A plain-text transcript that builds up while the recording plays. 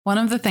One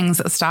of the things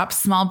that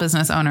stops small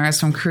business owners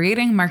from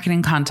creating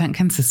marketing content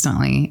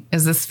consistently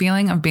is this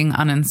feeling of being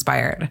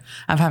uninspired,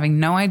 of having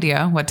no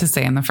idea what to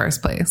say in the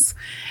first place.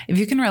 If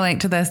you can relate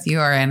to this,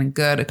 you are in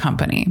good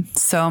company.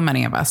 So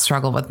many of us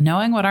struggle with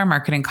knowing what our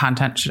marketing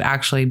content should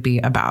actually be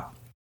about.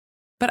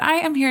 But I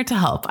am here to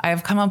help. I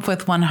have come up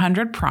with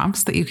 100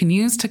 prompts that you can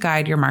use to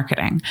guide your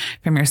marketing,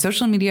 from your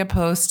social media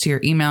posts to your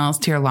emails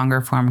to your longer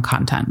form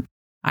content.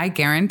 I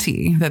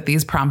guarantee that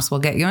these prompts will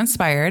get you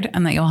inspired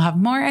and that you'll have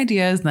more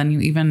ideas than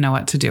you even know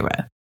what to do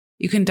with.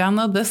 You can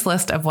download this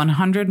list of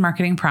 100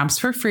 marketing prompts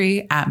for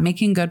free at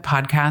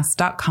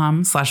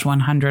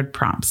makinggoodpodcast.com/100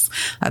 prompts.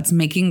 That's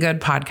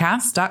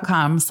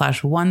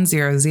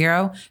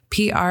makinggoodpodcast.com/100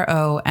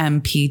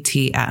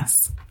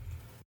 PROMPTS.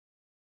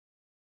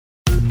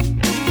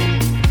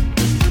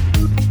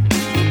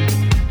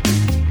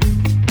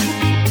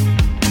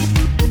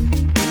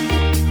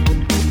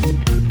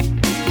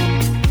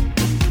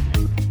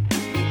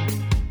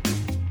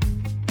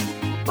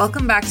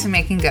 Welcome back to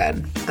Making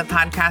Good, the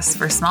podcast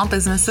for small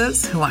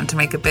businesses who want to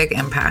make a big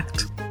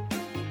impact.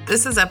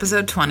 This is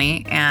episode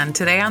 20, and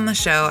today on the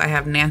show, I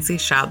have Nancy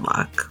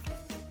Shadlock.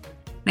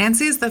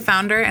 Nancy is the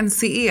founder and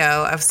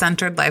CEO of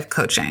Centered Life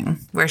Coaching,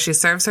 where she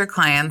serves her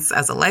clients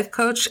as a life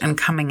coach and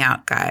coming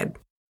out guide.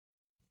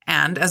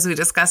 And as we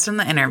discussed in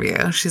the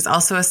interview, she's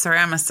also a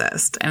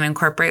ceramicist and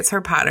incorporates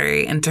her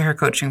pottery into her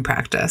coaching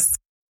practice.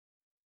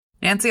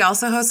 Nancy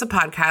also hosts a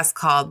podcast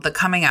called The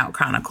Coming Out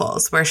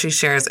Chronicles, where she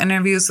shares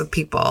interviews with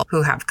people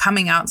who have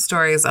coming out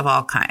stories of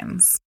all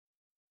kinds.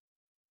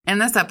 In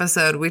this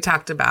episode, we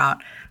talked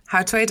about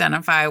how to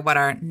identify what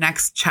our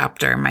next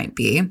chapter might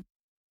be,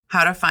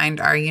 how to find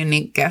our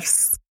unique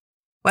gifts,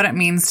 what it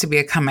means to be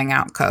a coming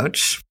out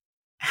coach,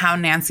 how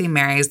Nancy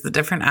marries the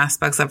different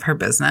aspects of her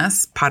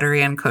business,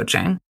 pottery and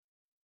coaching,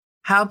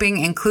 how being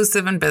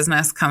inclusive in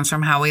business comes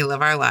from how we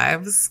live our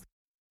lives,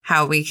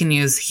 how we can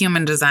use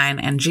human design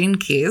and gene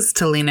keys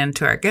to lean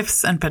into our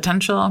gifts and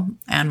potential,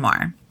 and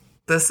more.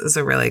 This is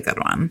a really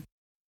good one.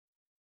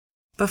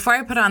 Before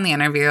I put on the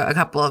interview, a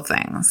couple of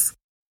things.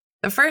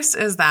 The first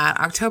is that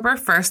October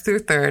 1st through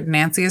 3rd,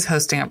 Nancy is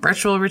hosting a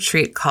virtual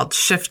retreat called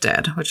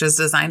Shifted, which is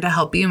designed to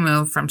help you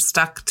move from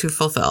stuck to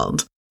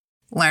fulfilled.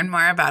 Learn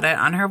more about it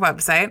on her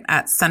website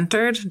at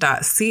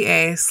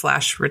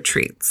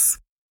centered.ca/retreats.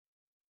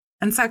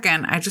 And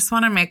second, I just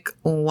want to make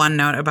one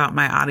note about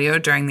my audio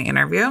during the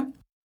interview.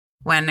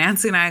 When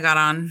Nancy and I got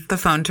on the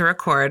phone to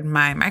record,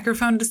 my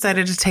microphone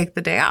decided to take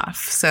the day off,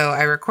 so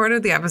I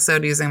recorded the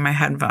episode using my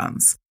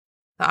headphones.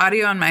 The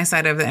audio on my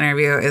side of the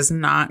interview is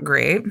not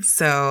great,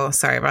 so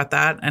sorry about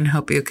that, and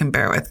hope you can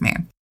bear with me.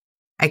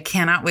 I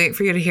cannot wait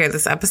for you to hear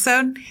this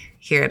episode.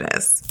 Here it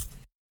is.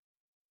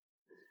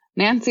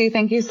 Nancy,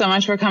 thank you so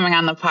much for coming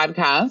on the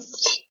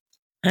podcast.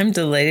 I'm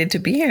delighted to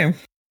be here.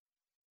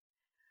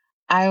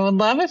 I would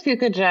love if you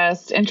could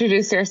just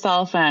introduce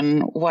yourself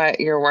and what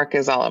your work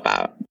is all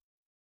about.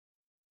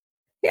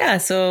 Yeah,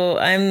 so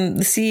I'm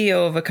the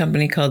CEO of a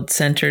company called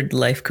Centered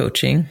Life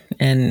Coaching.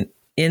 And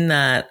in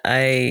that,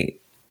 I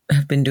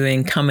have been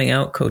doing coming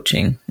out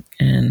coaching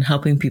and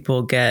helping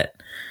people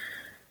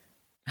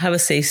have a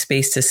safe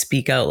space to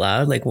speak out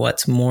loud, like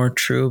what's more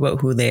true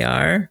about who they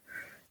are,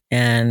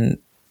 and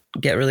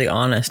get really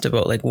honest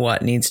about like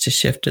what needs to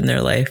shift in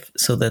their life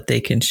so that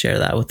they can share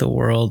that with the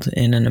world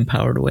in an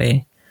empowered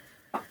way.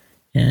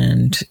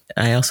 And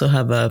I also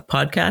have a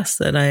podcast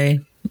that I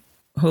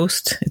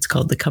host. It's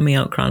called The Coming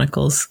Out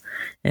Chronicles.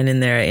 And in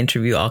there, I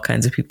interview all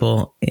kinds of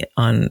people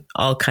on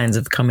all kinds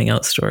of coming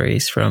out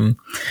stories, from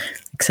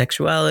like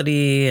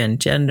sexuality and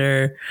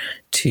gender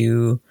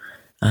to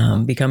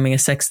becoming a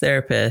sex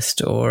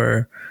therapist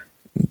or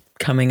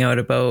coming out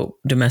about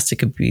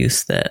domestic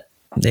abuse that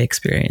they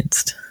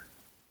experienced.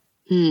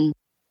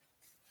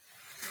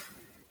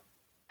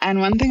 And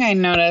one thing I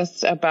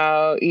noticed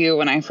about you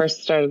when I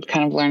first started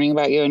kind of learning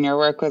about you and your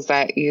work was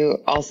that you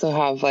also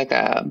have like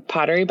a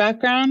pottery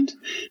background.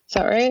 Is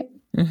that right?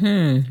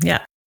 Mm-hmm.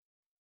 Yeah.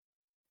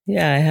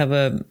 Yeah, I have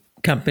a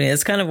company.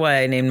 That's kind of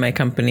why I named my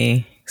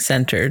company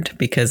Centered,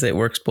 because it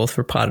works both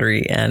for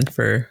pottery and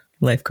for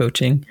life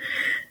coaching,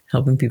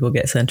 helping people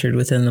get centered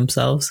within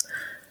themselves.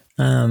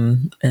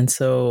 And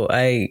so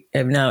I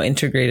have now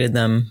integrated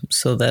them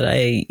so that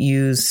I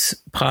use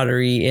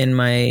pottery in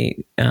my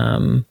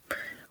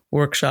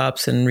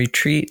workshops and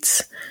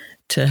retreats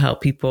to help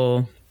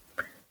people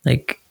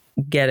like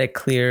get a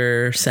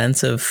clear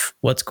sense of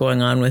what's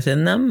going on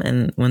within them.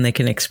 And when they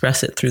can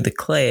express it through the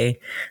clay,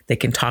 they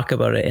can talk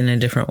about it in a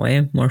different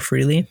way, more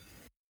freely.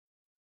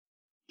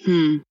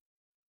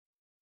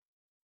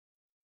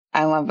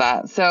 I love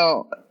that.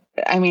 So,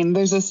 I mean,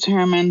 there's this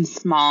term in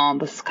small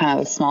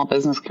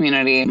business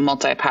community,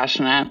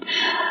 multi-passionate.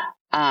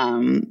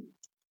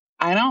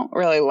 I don't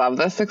really love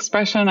this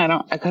expression.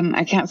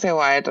 I can't say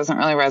why it doesn't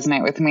really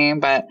resonate with me,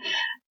 but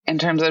in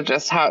terms of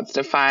just how it's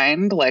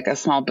defined, like a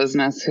small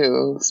business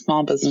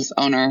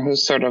owner who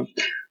sort of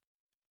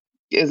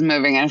is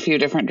moving in a few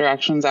different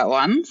directions at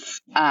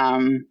once.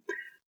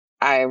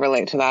 I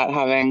relate to that,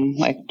 having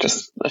like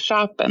just a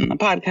shop and a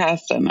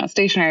podcast and a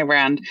stationery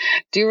brand.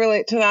 Do you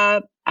relate to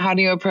that how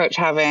do you approach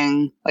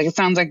having, like, it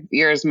sounds like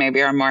yours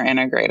maybe are more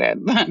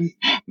integrated than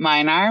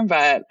mine are,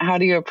 but how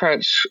do you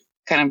approach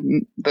kind of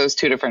those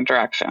two different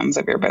directions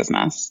of your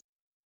business?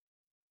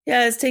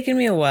 Yeah, it's taken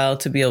me a while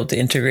to be able to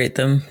integrate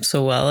them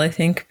so well, I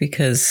think,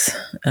 because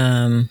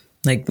my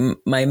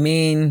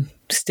main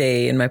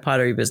stay in my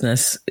pottery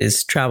business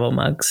is travel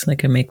mugs.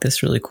 Like I make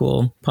this really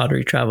cool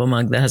pottery travel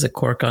mug that has a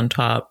cork on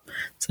top.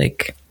 It's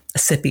like a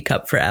sippy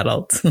cup for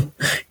adults. You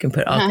can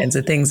put all kinds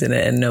of things in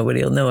it and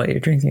nobody will know what you're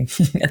drinking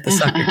at the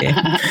soccer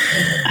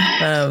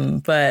game.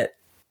 But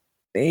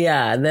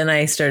yeah, then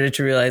I started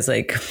to realize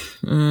like,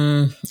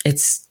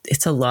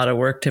 it's a lot of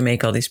work to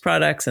make all these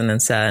products and then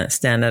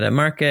stand at a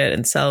market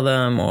and sell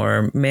them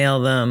or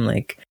mail them.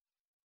 Like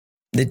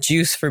the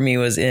juice for me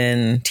was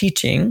in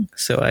teaching.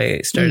 So I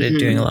started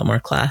doing a lot more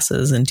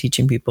classes and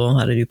teaching people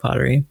how to do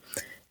pottery.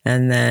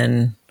 And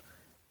then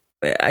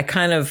I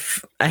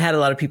had a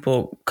lot of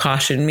people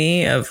caution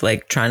me of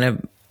like trying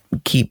to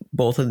keep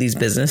both of these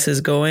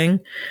businesses going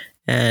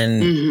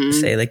and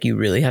say like, you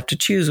really have to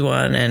choose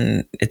one.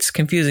 And it's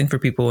confusing for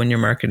people when you're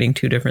marketing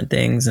two different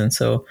things. And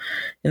so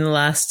in the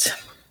last,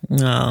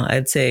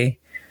 I'd say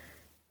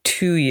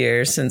 2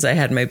 years since I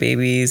had my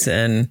babies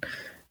and,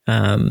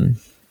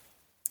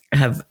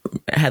 have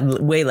had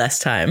way less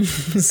time.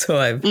 So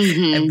I've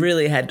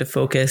really had to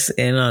focus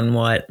in on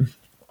what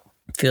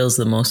feels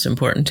the most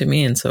important to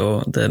me. And so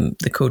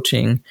the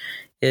coaching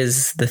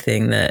is the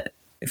thing that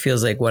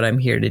feels like what I'm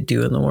here to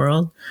do in the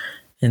world.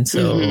 And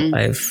so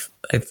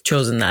I've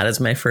chosen that as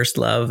my first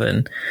love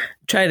and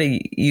try to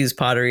use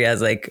pottery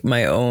as like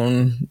my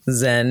own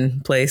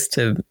Zen place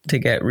to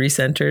get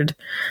recentered.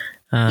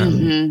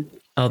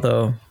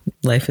 Although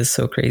life is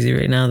so crazy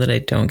right now that I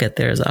don't get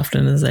there as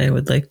often as I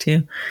would like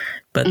to.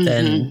 But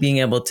then being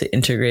able to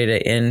integrate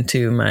it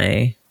into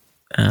my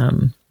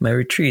my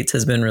retreats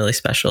has been really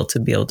special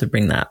to be able to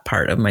bring that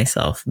part of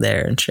myself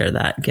there and share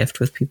that gift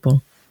with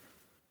people.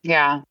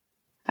 Yeah,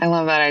 I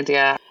love that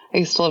idea. I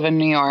used to live in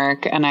New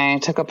York and I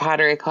took a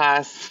pottery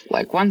class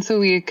like once a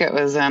week. It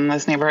was in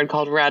this neighborhood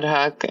called Red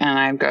Hook and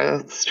I'd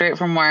go straight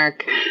from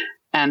work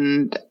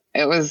and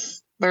there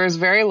was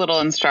very little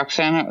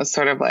instruction. It was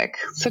sort of like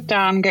sit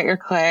down, get your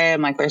clay,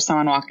 and like there's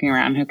someone walking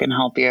around who can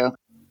help you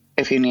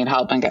if you need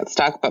help and get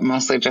stuck, but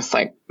mostly just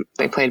like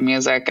they played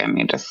music and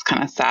you just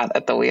kind of sat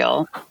at the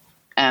wheel.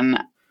 And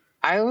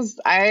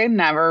I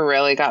never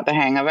really got the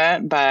hang of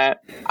it,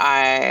 but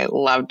I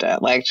loved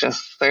it. Like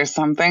just there's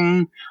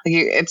something like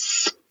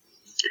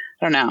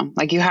I don't know,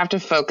 like you have to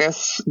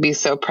focus, be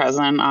so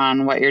present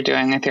on what you're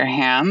doing with your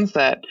hands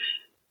that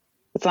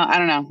it's not, I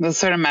don't know, it was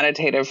sort of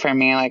meditative for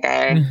me. Like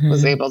I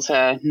was able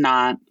to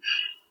not,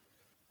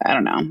 I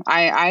don't know.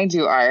 I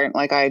do art,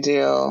 like I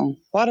do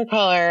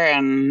watercolor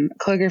and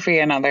calligraphy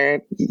and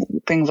other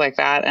things like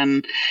that.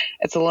 And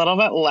it's a little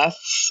bit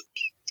less,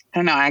 I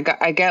don't know,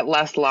 I get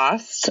less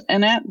lost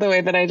in it the way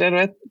that I did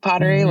with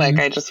pottery. Like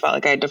I just felt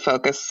like I had to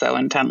focus so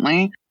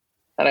intently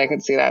that I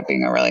could see that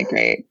being a really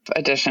great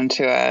addition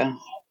to a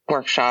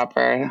workshop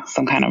or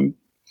some kind of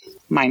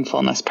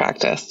mindfulness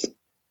practice.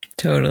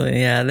 Totally.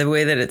 Yeah. The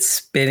way that it's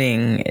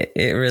spinning,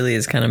 it really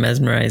is kind of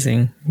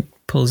mesmerizing. It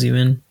pulls you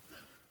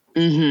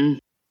in.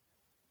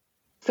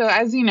 So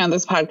as you know,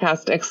 this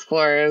podcast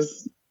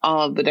explores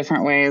all of the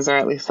different ways, or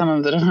at least some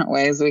of the different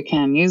ways we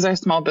can use our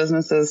small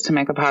businesses to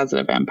make a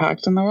positive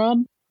impact in the world.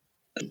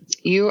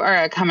 You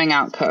are a coming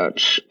out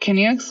coach. Can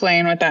you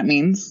explain what that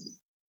means?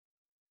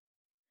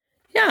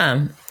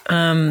 Yeah.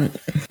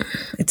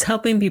 It's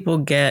helping people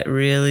get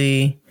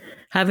really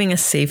having a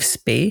safe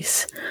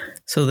space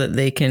so that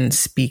they can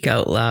speak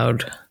out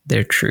loud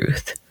their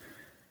truth.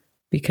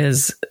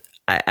 Because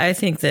I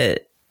think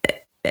that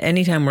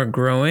anytime we're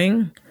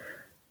growing,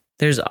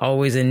 there's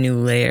always a new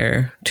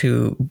layer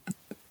to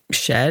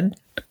shed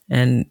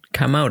and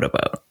come out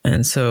about.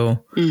 And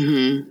so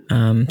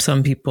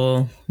some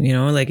people,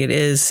 like it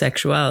is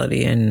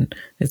sexuality and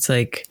it's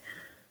like,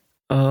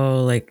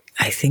 oh, like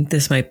I think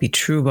this might be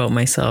true about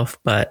myself,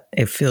 but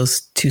it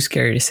feels too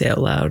scary to say out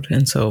loud.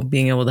 And so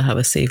being able to have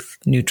a safe,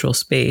 neutral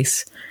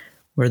space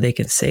where they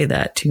can say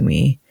that to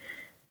me.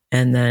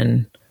 And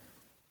then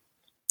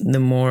the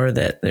more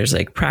that there's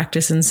like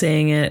practice in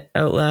saying it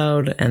out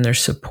loud and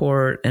there's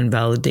support and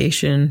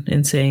validation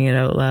in saying it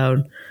out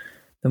loud,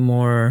 the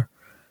more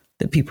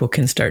that people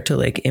can start to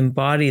like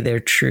embody their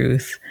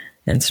truth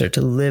and start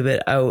to live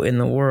it out in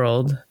the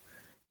world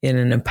in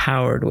an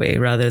empowered way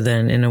rather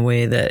than in a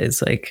way that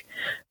is like,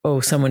 oh,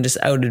 someone just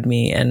outed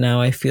me and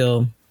now I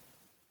feel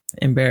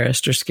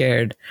embarrassed or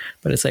scared.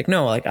 But it's like,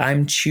 no, like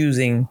I'm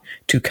choosing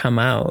to come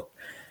out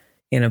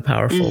in a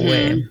powerful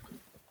way.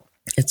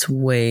 It's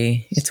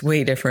way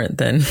different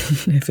than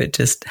if it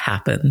just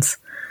happens.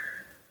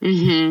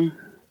 And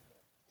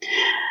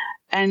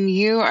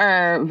you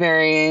are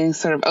very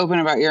sort of open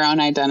about your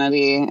own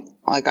identity,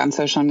 like on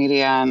social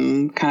media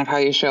and kind of how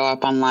you show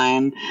up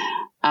online.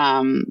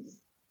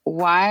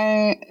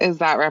 Why is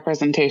that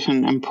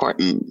representation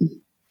important?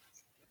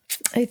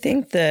 I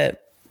think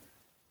that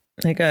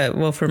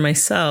for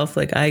myself,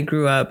 like I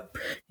grew up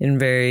in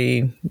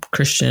very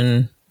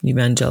Christian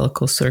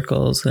evangelical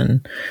circles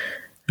and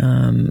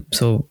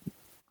So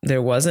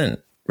there wasn't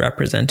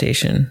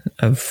representation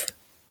of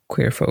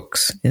queer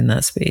folks in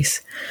that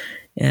space.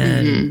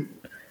 And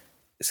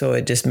so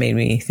it just made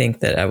me think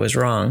that I was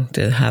wrong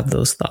to have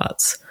those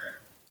thoughts,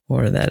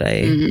 or that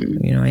I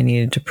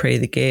needed to pray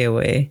the gay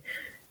away.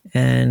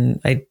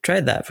 And I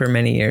tried that for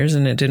many years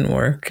and it didn't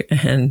work.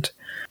 And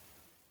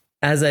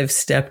as I've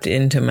stepped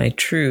into my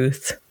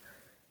truth,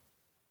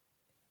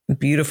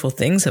 beautiful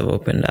things have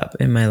opened up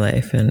in my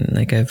life. And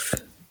like I've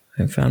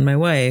found my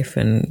wife,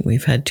 and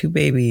we've had 2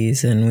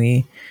 babies,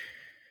 and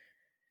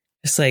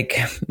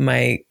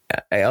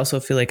I also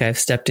feel like I've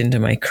stepped into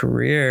my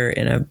career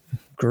in a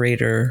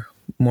greater,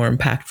 more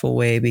impactful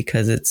way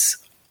because it's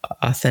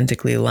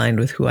authentically aligned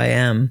with who I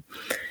am.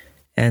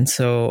 And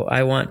so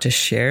I want to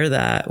share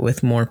that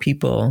with more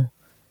people,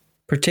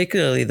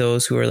 particularly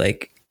those who are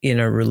like in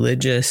a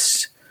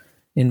religious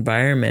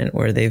environment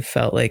where they've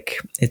felt like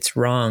it's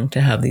wrong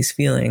to have these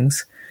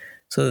feelings,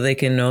 so that they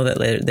can know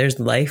that there's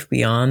life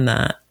beyond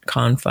that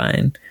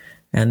confine,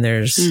 and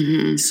there's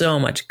so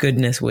much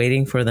goodness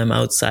waiting for them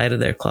outside of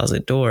their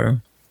closet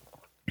door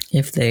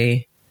if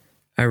they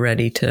are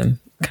ready to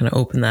kind of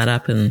open that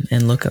up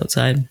and look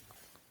outside.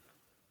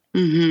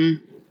 I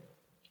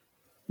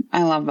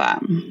love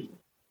that.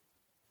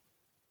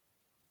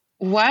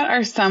 What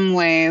are some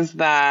ways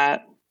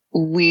that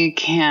we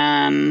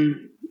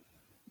can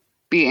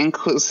be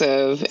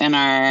inclusive in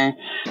our,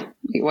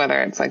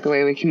 whether it's like the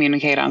way we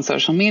communicate on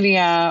social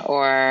media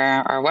or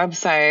our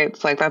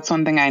websites? Like, that's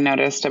one thing I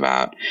noticed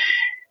about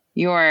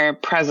your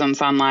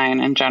presence online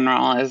in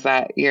general, is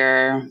that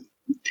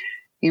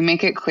you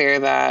make it clear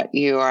that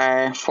you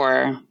are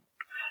for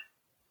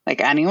like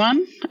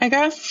anyone, I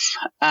guess,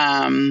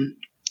 and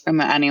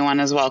that anyone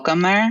is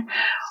welcome there.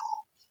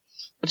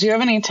 Do you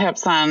have any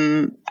tips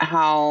on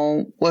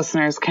how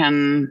listeners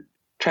can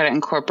try to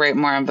incorporate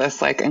more of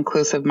this like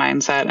inclusive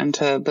mindset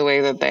into the way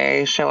that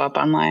they show up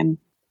online?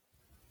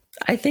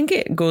 I think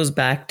it goes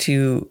back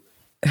to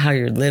how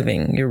you're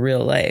living your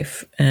real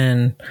life.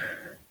 And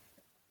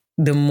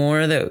the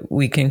more that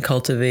we can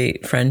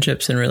cultivate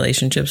friendships and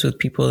relationships with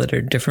people that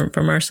are different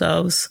from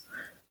ourselves,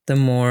 the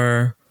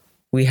more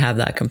we have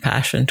that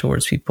compassion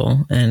towards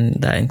people, and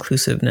that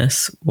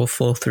inclusiveness will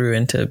flow through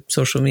into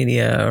social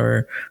media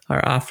or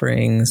our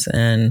offerings.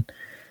 And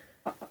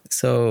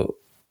so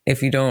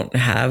if you don't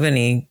have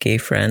any gay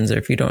friends, or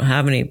if you don't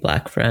have any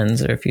Black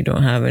friends, or if you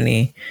don't have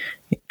any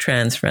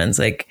trans friends,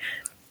 like,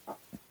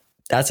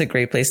 that's a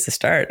great place to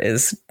start,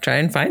 is try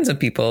and find some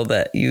people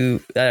that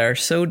are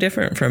so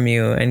different from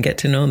you and get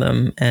to know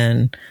them.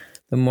 And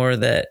the more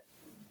that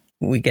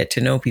we get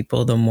to know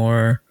people, the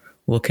more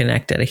we'll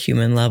connect at a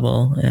human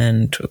level,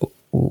 and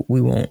we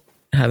won't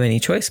have any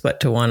choice but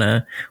to want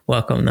to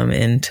welcome them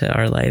into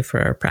our life or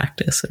our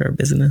practice or our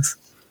business.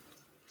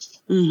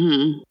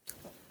 Can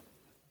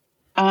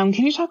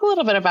you talk a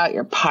little bit about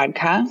your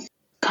podcast?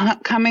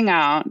 Coming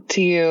out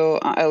to you,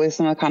 at least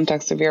in the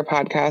context of your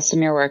podcast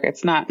and your work,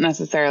 it's not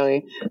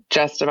necessarily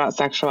just about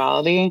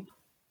sexuality.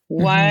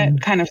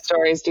 What kind of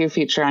stories do you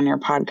feature on your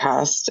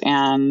podcast,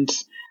 and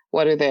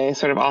what do they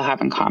sort of all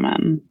have in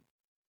common?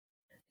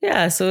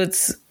 Yeah, so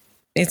it's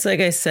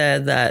like I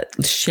said,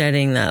 that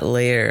shedding that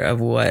layer of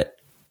what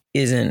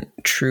isn't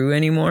true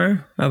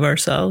anymore of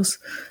ourselves.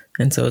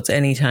 And so it's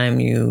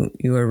anytime you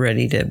are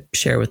ready to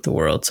share with the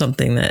world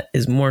something that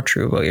is more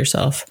true about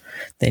yourself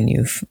than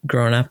you've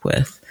grown up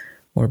with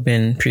or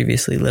been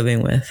previously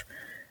living with.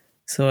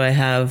 So I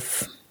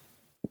have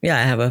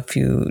a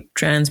few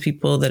trans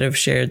people that have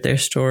shared their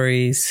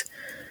stories.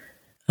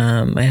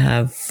 I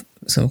have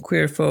some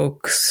queer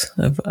folks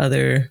of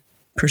other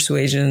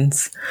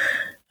persuasions.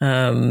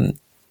 I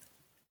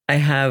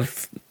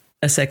have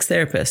a sex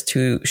therapist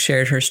who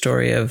shared her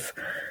story of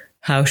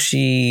how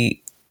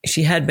she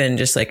had been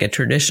just like a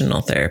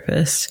traditional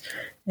therapist,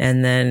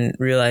 and then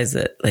realized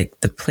that like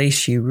the place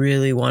she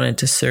really wanted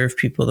to serve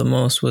people the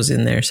most was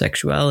in their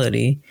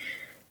sexuality.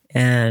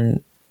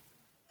 And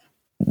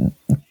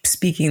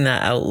speaking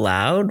that out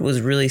loud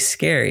was really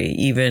scary,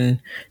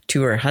 even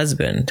to her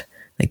husband.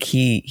 Like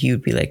he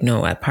would be like,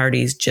 no, at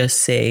parties,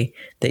 just say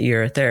that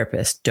you're a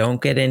therapist.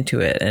 Don't get into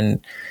it. And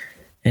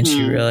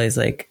she realized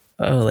like,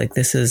 oh, like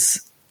this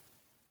is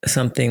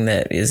something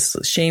that is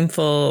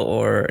shameful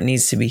or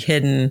needs to be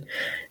hidden.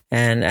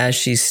 And as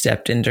she's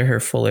stepped into her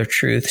fuller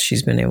truth,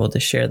 she's been able to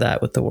share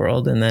that with the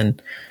world, and then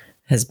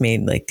has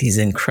made like these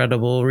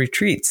incredible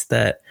retreats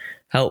that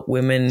help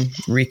women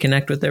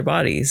reconnect with their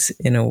bodies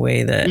in a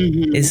way that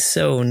is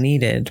so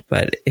needed.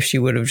 But if she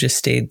would have just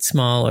stayed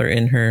small or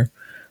in her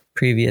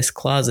previous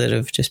closet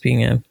of just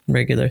being a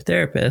regular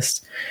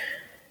therapist,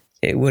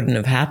 it wouldn't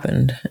have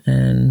happened.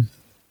 And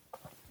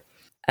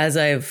as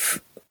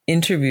I've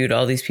interviewed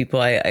all these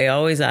people, I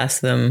always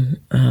ask them,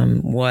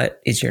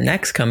 what is your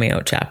next coming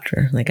out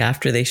chapter? Like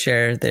after they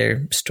share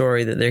their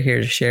story that they're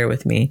here to share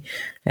with me,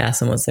 I ask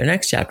them what's their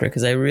next chapter,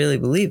 because I really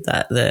believe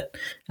that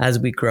as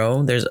we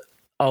grow, there's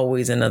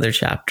always another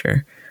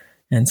chapter.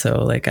 And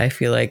so like I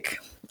feel like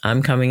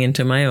I'm coming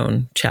into my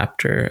own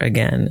chapter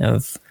again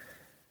of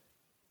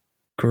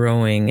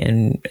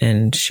growing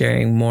and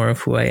sharing more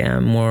of who I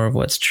am, more of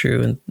what's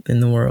true in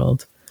the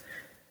world.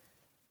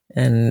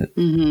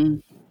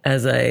 And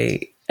as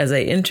I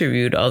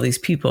interviewed all these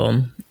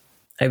people,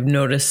 I've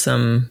noticed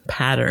some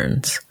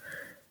patterns.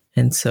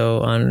 And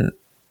so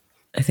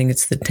I think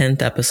it's the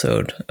 10th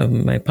episode of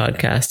my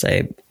podcast,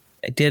 I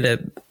did a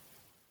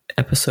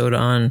episode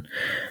on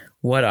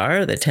what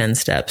are the 10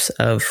 steps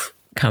of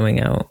coming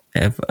out,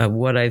 of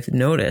what I've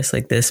noticed,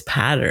 like this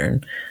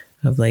pattern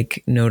of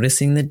like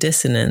noticing the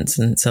dissonance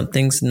and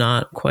something's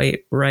not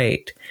quite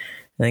right.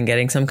 And then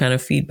getting some kind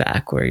of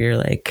feedback where you're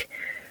like,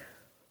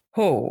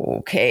 oh,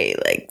 okay,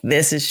 like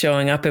this is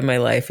showing up in my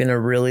life in a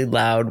really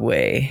loud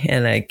way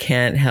and I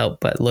can't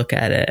help but look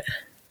at it.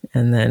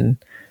 And then,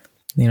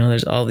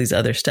 there's all these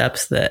other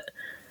steps that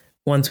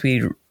once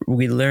we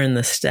learn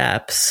the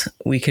steps,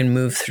 we can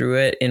move through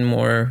it in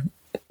more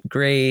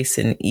grace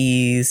and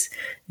ease,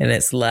 and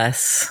it's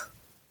less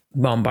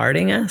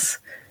bombarding us.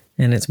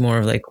 And it's more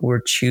of like,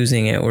 we're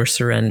choosing it, we're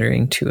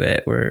surrendering to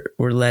it, we're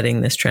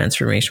letting this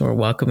transformation, we're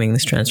welcoming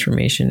this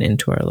transformation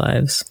into our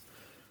lives.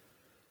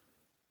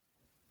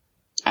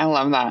 I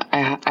love that.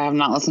 I have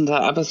not listened to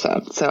that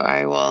episode, so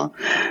I will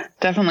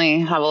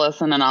definitely have a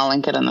listen, and I'll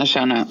link it in the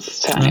show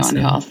notes to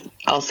anyone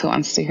else who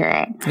wants to hear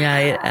it. Yeah,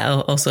 it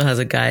also has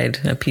a guide,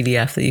 a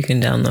PDF that you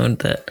can download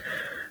that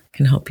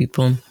can help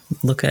people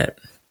look at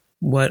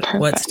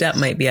what step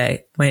might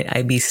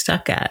I be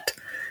stuck at,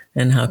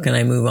 and how can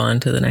I move on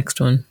to the next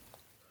one.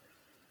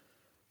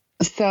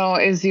 So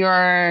is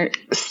your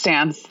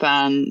stance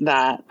then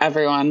that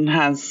everyone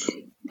has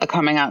a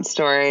coming out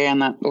story,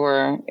 and that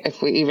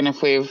if we've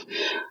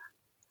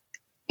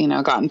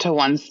gotten to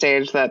one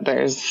stage, that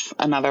there's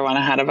another one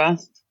ahead of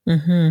us?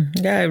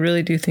 Yeah, I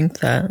really do think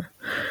that.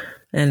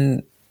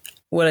 And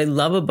what I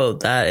love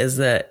about that is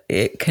that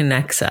it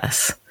connects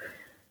us.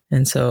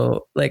 And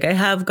so like I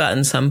have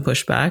gotten some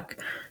pushback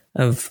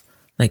of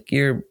like,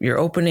 you're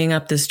opening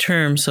up this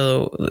term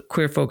so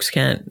queer folks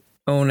can't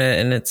own it,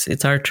 and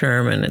it's our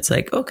term. And it's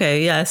like,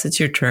 okay, yes, it's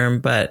your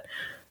term, but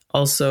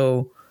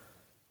also,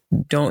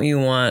 don't you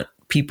want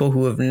people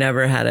who have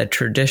never had a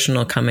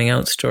traditional coming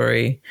out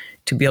story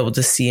to be able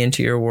to see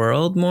into your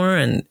world more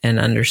and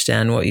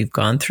understand what you've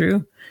gone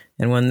through?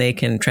 And when they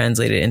can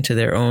translate it into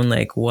their own,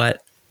 like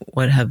what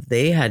have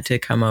they had to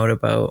come out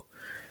about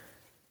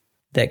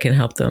that can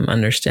help them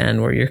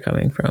understand where you're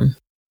coming from?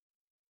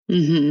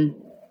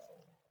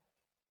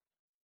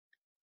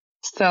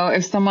 So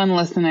if someone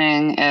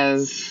listening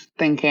is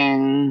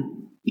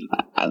thinking,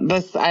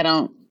 this, I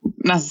don't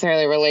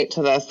necessarily relate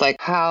to this, like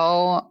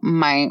what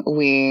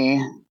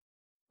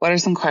are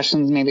some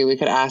questions maybe we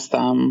could ask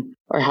them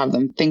or have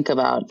them think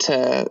about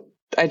to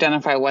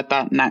identify what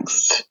that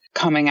next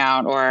coming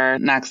out or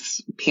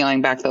next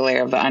peeling back the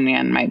layer of the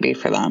onion might be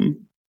for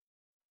them?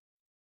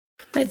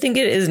 I think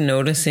it is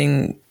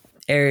noticing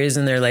areas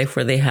in their life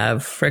where they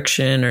have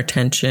friction or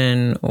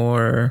tension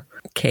or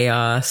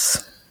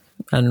chaos,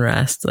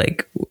 unrest.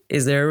 Like,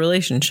 is there a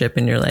relationship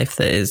in your life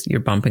that you're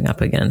bumping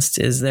up against?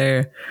 Is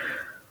there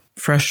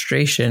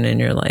frustration in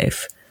your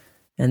life?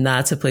 And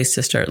that's a place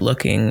to start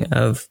looking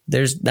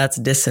that's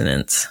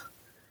dissonance.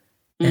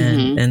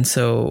 And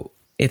so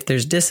if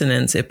there's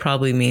dissonance, it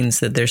probably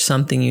means that there's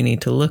something you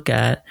need to look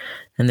at,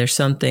 and there's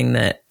something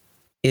that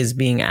is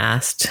being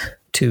asked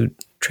to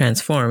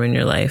transform in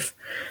your life.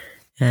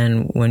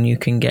 And when you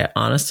can get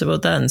honest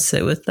about that and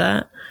sit with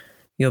that,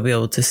 you'll be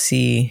able to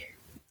see,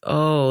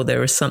 oh, there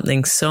was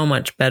something so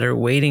much better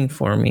waiting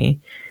for me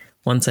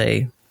once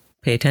I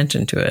pay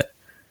attention to it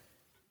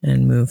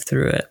and move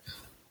through it.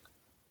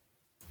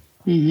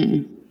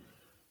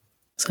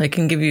 So I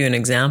can give you an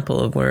example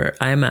of where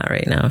I'm at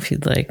right now, if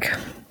you'd like.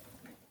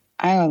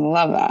 I would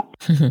love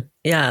that.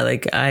 Yeah,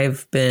 like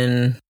I've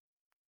been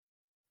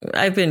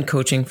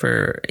coaching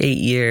for 8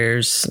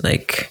 years.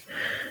 Like,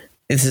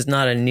 this is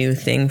not a new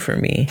thing for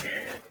me,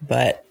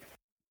 but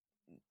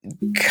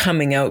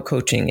coming out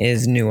coaching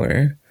is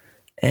newer.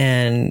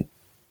 And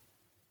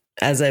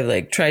as I've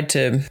like tried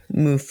to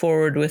move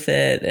forward with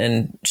it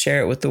and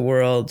share it with the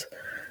world,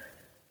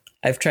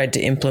 I've tried to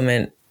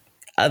implement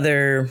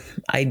other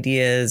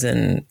ideas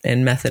and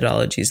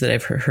methodologies that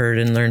I've heard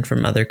and learned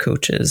from other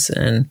coaches.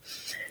 And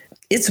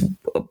it's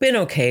been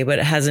okay, but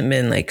it hasn't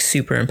been like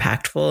super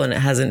impactful, and it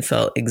hasn't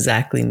felt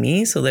exactly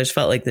me. So there's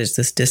felt like there's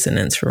this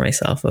dissonance for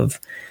myself of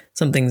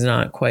something's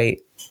not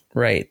quite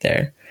right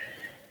there.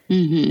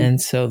 And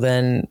so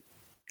then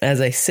as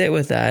I sit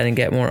with that and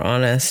get more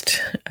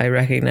honest, I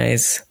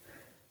recognize,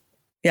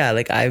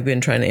 like I've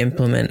been trying to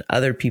implement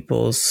other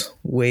people's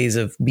ways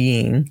of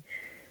being,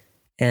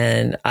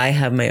 and I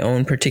have my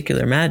own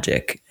particular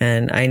magic,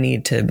 and I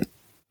need to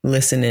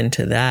listen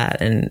into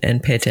that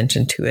and pay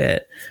attention to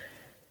it,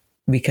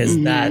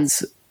 because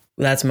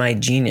that's my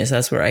genius.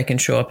 That's where I can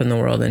show up in the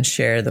world and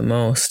share the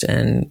most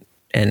and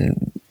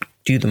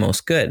do the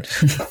most good.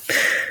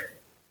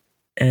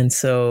 And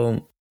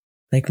so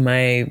like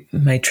my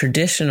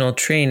traditional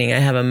training, I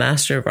have a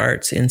Master of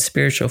Arts in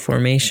Spiritual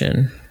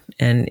Formation.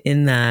 And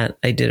in that,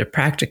 I did a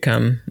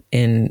practicum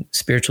in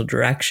spiritual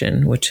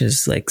direction, which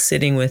is like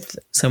sitting with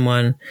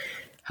someone,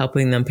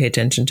 helping them pay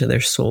attention to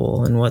their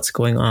soul and what's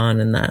going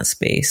on in that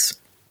space,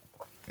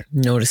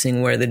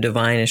 noticing where the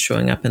divine is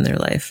showing up in their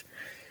life.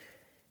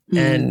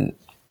 And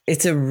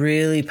it's a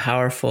really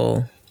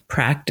powerful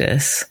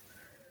practice,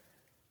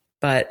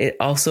 but it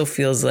also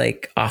feels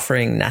like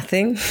offering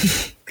nothing.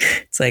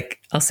 It's like,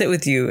 I'll sit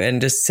with you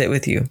and just sit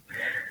with you.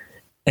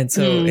 And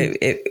so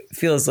it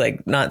feels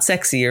like not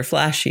sexy or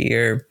flashy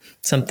or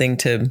something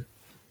to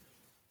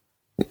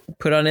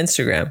put on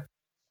Instagram.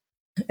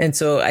 And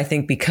so I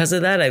think because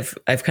of that,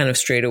 I've kind of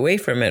strayed away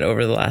from it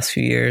over the last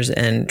few years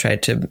and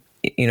tried to,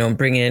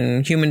 bring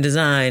in human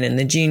design and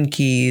the gene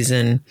keys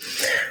and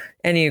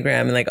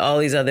Enneagram and like all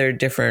these other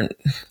different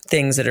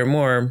things that are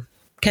more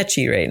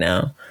catchy right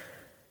now.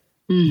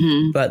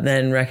 But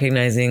then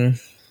recognizing,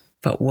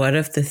 but what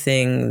if the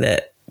thing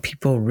that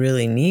people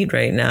really need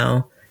right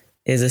now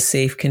is a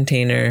safe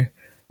container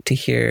to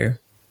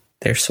hear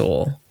their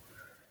soul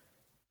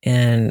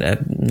and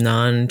a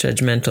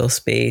non-judgmental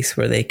space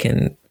where they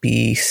can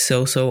be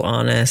so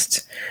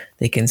honest.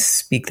 They can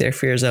speak their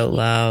fears out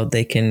loud.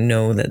 They can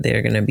know that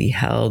they're going to be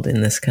held in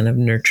this kind of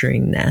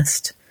nurturing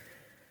nest.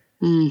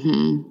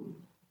 And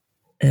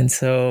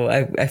so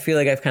I feel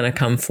like I've kind of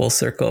come full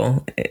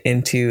circle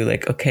into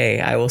like,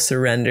 okay, I will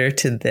surrender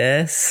to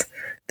this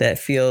that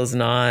feels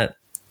not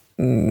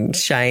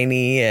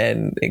shiny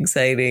and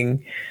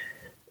exciting.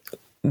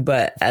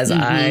 But as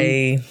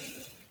I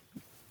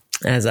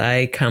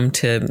come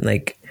to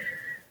like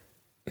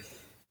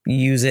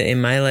use it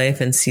in my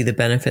life and see the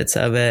benefits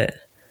of it,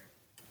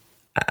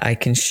 I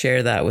can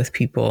share that with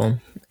people,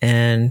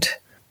 and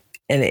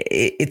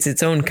it's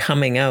its own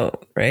coming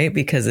out, right?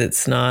 Because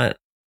it's like,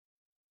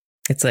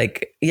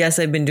 yes,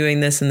 I've been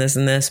doing this and this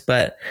and this,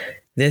 but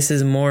this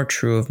is more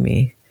true of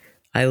me.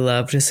 I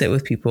love to sit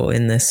with people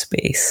in this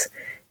space,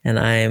 and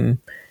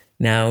I'm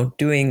now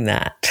doing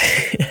that.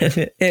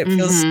 It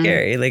feels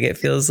scary. Like it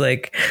feels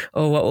like,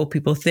 oh, what will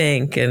people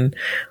think? And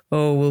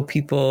oh, will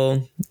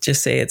people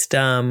just say it's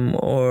dumb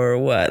or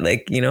what?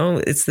 Like,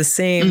 it's the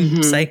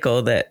same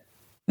cycle that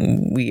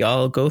we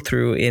all go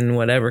through in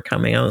whatever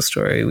coming out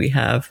story we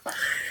have.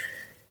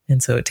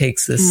 And so it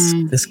takes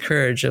this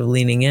courage of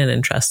leaning in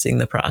and trusting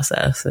the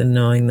process and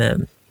knowing that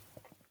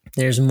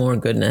there's more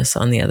goodness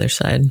on the other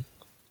side.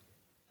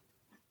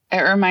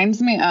 It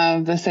reminds me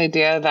of this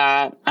idea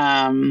that,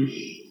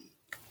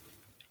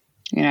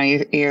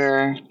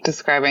 you're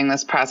describing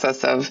this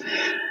process of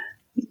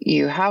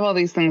you have all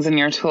these things in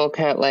your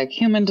toolkit, like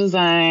human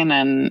design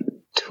and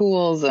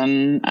tools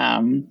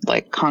and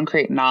like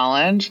concrete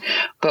knowledge,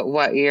 but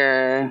what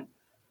you're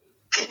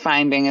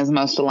finding is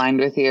most aligned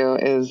with you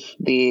is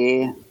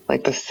the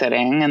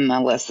sitting and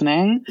the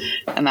listening.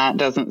 And that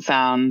doesn't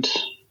sound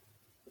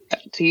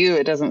to you,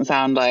 it doesn't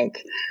sound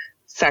like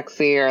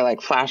sexy or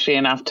like flashy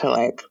enough to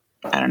like,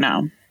 I don't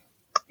know,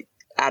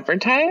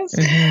 advertise.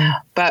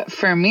 But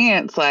for me,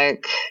 it's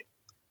like,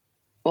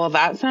 well,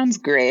 that sounds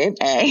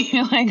great.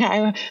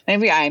 Like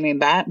maybe I need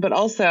that, but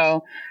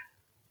also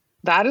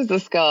that is a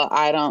skill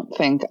I don't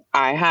think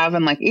I have.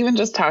 And like, even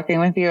just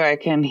talking with you, I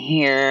can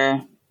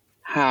hear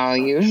how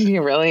you would be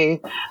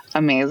really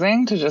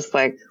amazing to just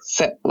like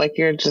sit, like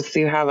you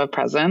have a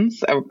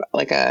presence, I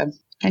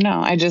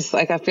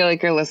feel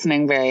like you're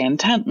listening very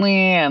intently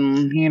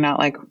and you're not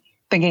like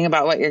thinking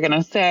about what you're going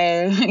to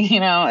say.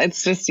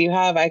 It's just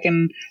I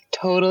can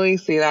totally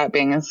see that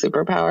being a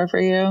superpower for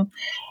you.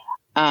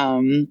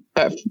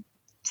 But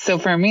so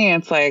for me,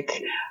 it's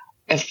like,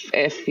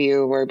 if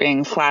you were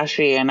being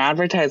flashy and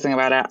advertising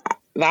about it,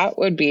 that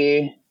would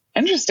be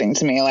interesting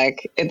to me.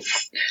 Like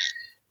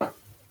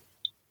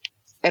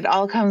it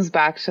all comes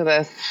back to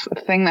this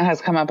thing that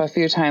has come up a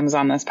few times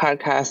on this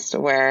podcast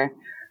where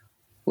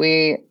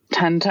we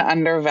tend to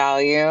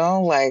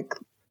undervalue like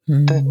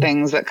the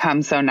things that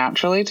come so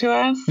naturally to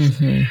us.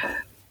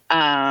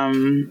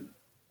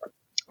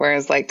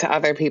 Whereas like to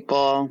other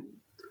people,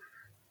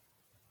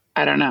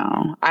 I don't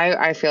know.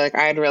 I feel like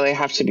I'd really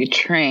have to be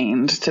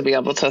trained to be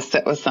able to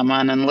sit with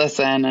someone and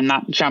listen and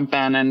not jump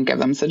in and give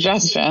them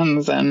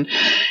suggestions. And,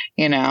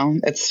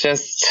 it's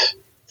just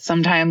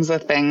sometimes the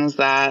things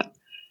that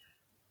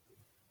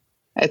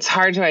it's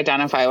hard to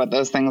identify what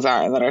those things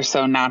are that are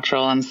so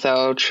natural and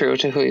so true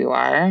to who you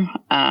are,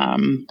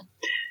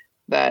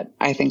 that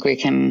I think we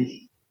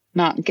can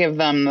not give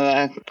them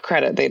the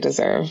credit they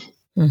deserve.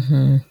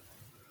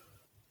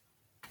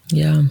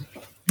 Yeah.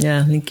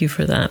 Yeah. Thank you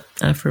for that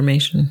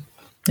affirmation.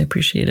 I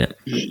appreciate it.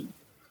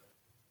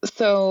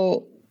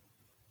 So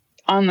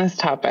on this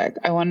topic,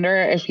 I wonder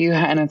if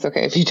and it's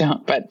okay if you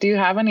don't, but do you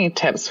have any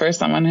tips for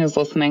someone who's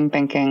listening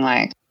thinking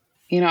like,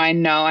 I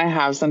know I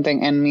have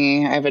something in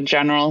me. I have a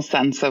general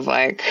sense of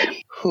like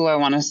who I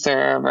want to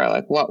serve or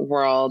like what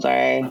world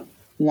I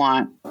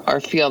want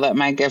or feel that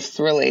my gifts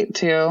relate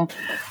to,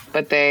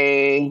 but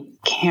they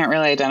can't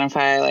really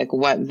identify like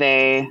what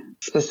they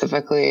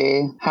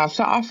specifically have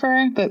to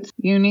offer that's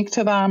unique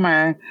to them,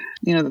 or,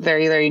 that they're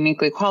either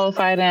uniquely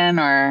qualified in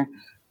or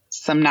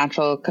some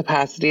natural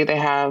capacity they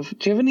have.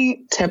 Do you have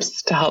any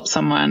tips to help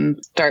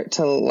someone start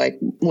to like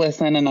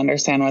listen and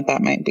understand what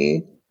that might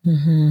be?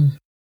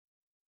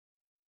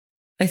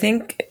 I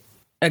think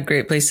a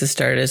great place to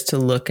start is to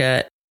look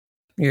at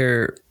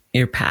your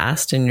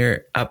past and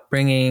your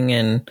upbringing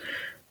and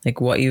like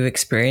what you've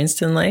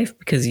experienced in life,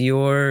 because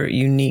your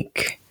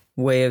unique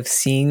way of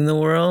seeing the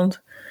world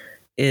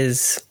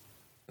is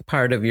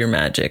part of your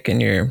magic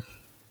and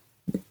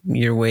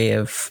your way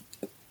of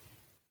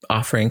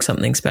offering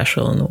something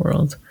special in the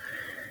world.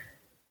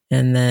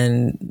 And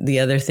then the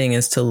other thing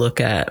is to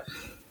look at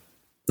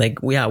like,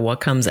 yeah,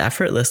 what comes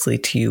effortlessly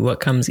to you, what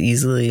comes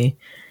easily,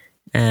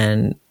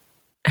 and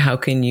how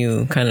can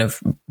you kind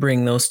of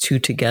bring those two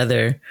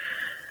together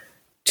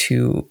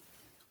to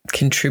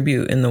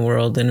contribute in the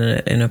world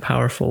in a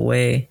powerful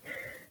way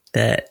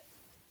that,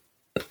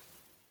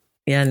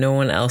 yeah, no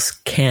one else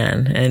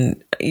can.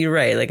 And you're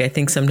right. Like, I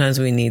think sometimes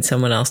we need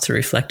someone else to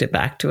reflect it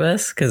back to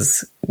us,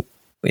 because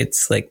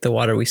it's like the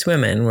water we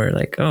swim in. We're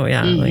like, oh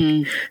yeah,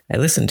 like I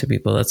listen to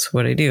people. That's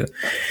what I do.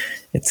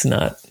 It's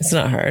not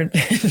hard.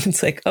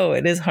 It's like, oh,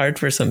 it is hard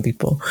for some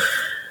people.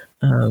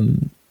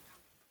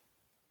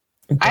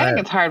 I think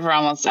it's hard for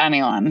almost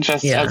anyone,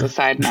 just as a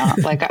side note.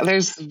 Like,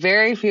 there's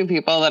very few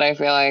people that I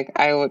feel like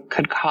I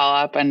could call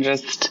up and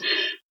just,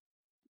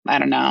 I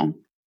don't know,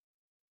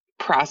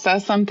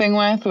 process something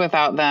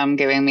without them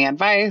giving me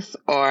advice,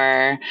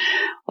 or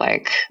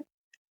like,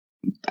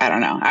 I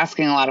don't know,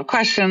 asking a lot of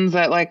questions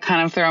that like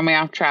kind of throw me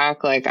off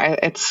track. Like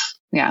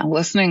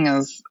listening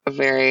is a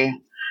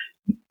very,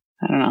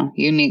 I don't know,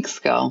 unique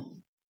skill.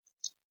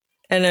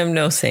 And I'm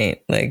no saint.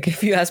 Like,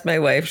 if you ask my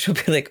wife, she'll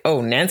be like, oh,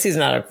 Nancy's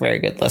not a very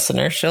good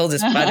listener. She'll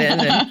just butt in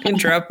and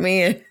interrupt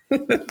me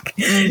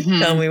and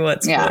tell me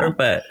what's for.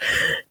 But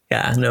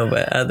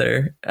but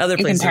other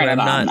places where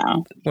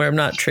I'm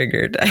not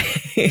triggered, I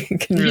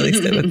can really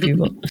sit with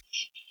people.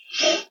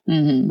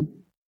 Mm-hmm.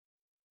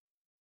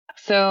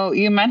 So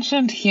you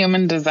mentioned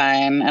human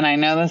design, and I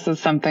know this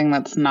is something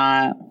that's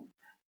not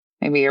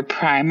maybe your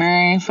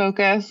primary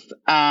focus,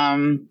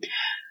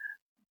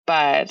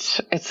 but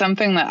it's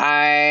something that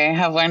I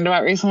have learned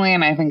about recently,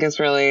 and I think is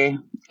really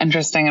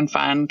interesting and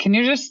fun. Can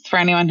you just, for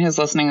anyone who's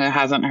listening who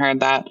hasn't heard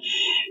that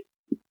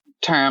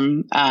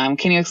term,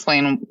 can you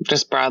explain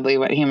just broadly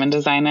what human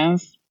design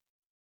is?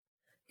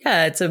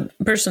 Yeah, it's a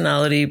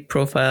personality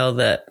profile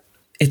that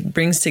it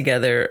brings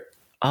together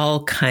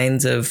all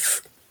kinds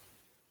of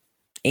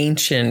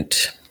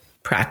ancient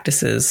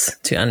practices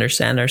to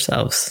understand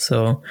ourselves.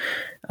 So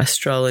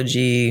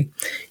astrology,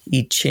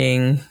 I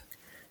Ching,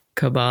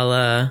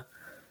 Kabbalah,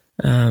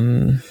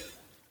 the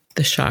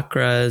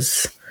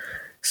chakras,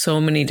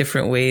 so many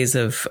different ways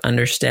of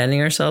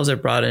understanding ourselves are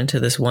brought into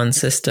this one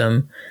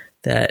system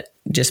that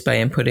just by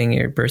inputting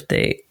your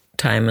birthday,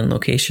 time, and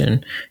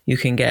location, you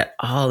can get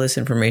all this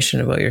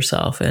information about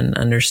yourself and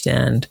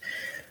understand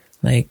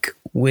like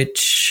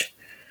which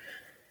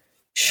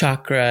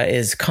chakra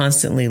is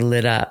constantly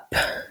lit up,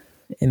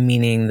 and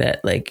meaning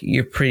that like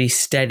you're pretty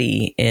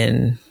steady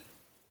in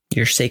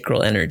your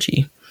sacral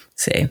energy,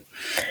 say,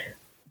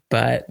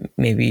 but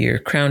maybe your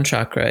crown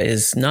chakra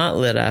is not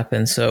lit up,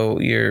 and so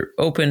you're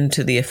open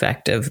to the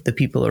effect of the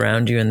people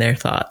around you and their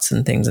thoughts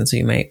and things, and so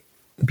you might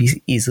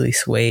be easily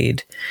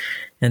swayed.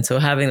 And so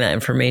having that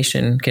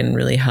information can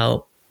really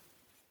help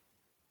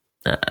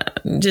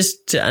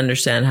just to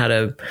understand how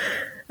to,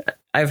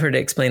 I've heard it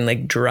explained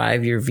like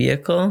drive your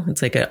vehicle.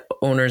 It's like an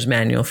owner's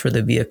manual for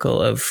the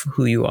vehicle of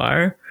who you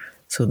are,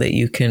 so that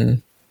you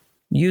can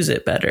use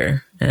it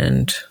better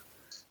and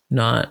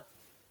not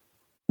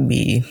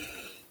be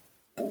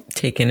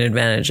taken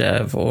advantage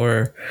of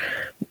or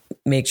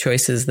make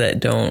choices that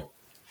don't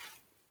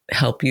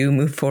help you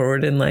move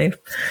forward in life.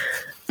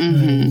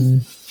 Mm-hmm.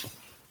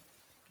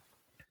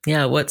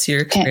 What's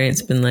your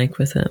experience been like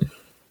with it?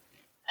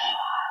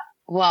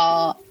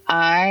 Well,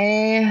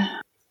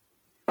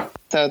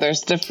 so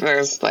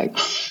there's like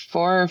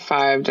 4 or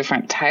 5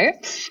 different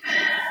types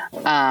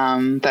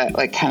that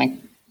like kind of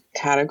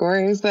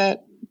categories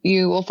that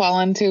you will fall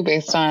into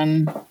based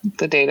on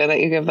the data that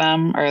you give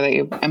them or that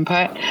you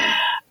input.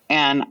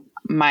 And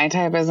my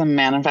type is a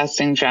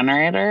manifesting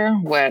generator,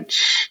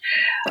 which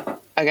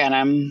again,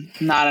 I'm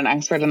not an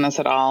expert in this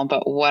at all,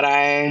 but what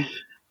I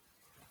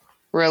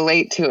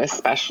relate to,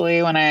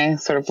 especially when I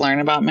sort of learn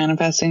about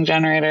manifesting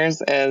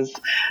generators, is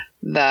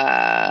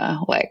the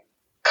like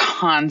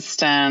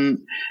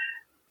constant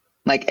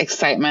like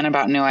excitement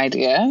about new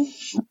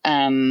ideas.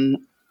 And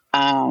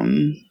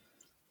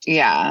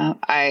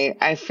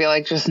I feel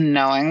like just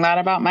knowing that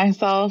about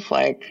myself,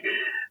 like,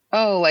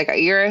 oh, like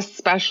you're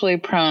especially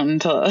prone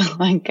to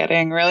like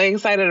getting really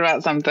excited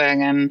about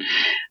something and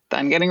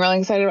then getting really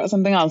excited about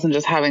something else and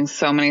just having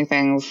so many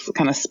things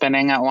kind of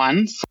spinning at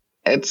once.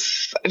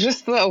 It's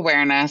just the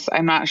awareness.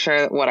 I'm not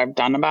sure what I've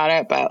done about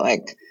it, but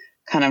like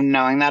kind of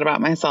knowing that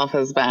about myself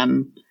has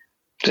been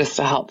just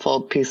a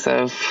helpful piece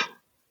of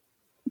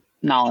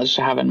knowledge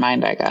to have in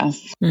mind, I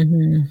guess.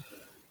 Mm-hmm.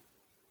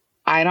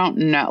 I don't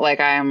know, like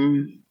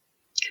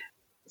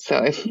so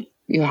if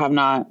you have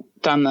not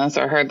done this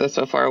or heard this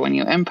before, when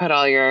you input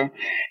all your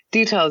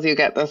details, you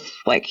get this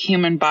like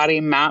human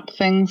body map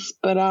thing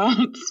spit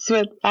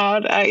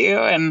out at you.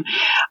 And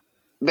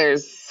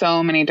there's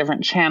so many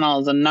different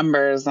channels and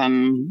numbers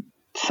and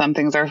some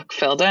things are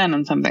filled in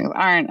and some things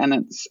aren't.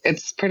 And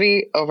it's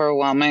pretty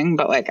overwhelming,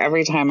 but like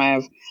every time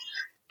I've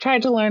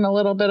tried to learn a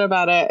little bit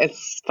about it,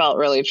 it's felt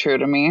really true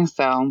to me.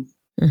 So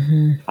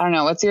I don't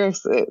know.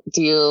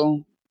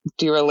 Do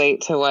you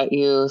relate to what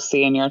you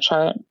see in your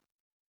chart?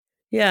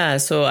 Yeah.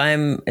 So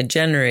I'm a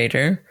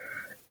generator,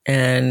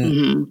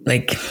 and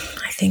like,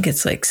 I think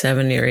it's like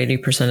 70 or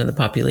 80% of the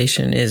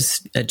population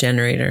is a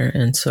generator.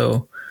 And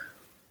so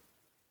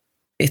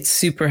it's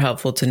super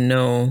helpful to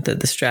know that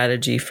the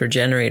strategy for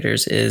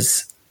generators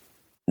is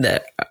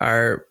that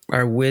our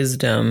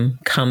wisdom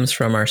comes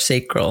from our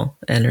sacral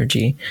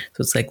energy.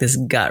 So it's like this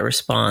gut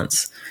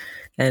response,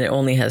 and it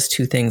only has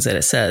two things that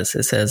it says.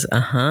 It says,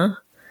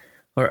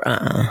 or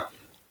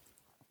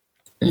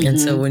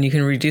And so when you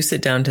can reduce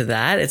it down to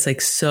that, it's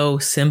like so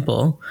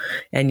simple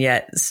and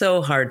yet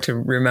so hard to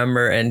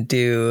remember and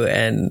do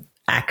and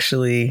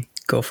actually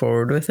go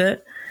forward with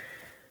it.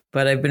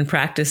 But I've been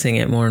practicing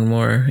it more and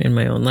more in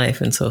my own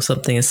life. And so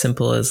something as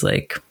simple as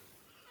like,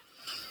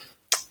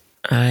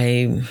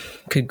 I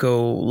could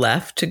go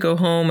left to go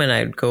home and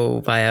I'd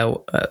go via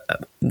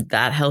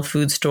that health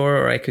food store,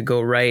 or I could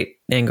go right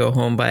and go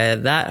home via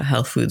that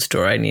health food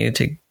store. I needed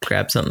to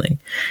grab something.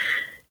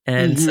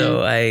 And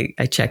so I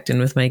checked in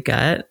with my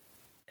gut,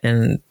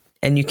 and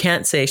you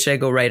can't say, should I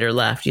go right or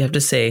left? You have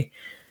to say,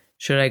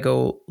 should I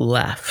go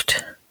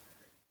left?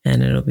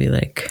 And it'll be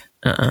like,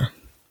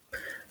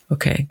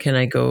 okay. Should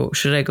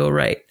I go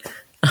right?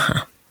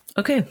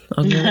 Okay.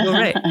 I'll go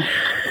right.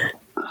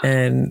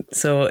 And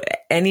so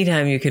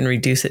anytime you can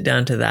reduce it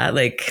down to that,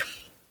 like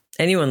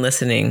anyone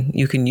listening,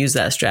 you can use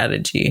that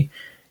strategy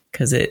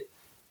because it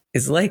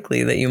is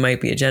likely that you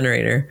might be a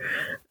generator.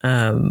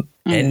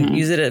 And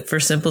use it for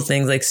simple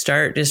things, like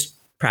start just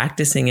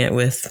practicing it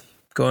with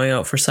going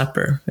out for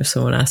supper. If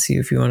someone asks you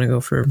if you want to go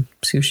for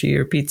sushi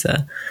or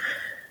pizza.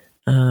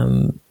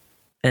 And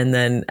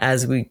then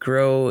as we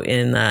grow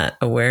in that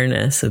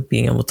awareness of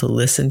being able to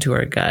listen to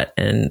our gut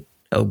and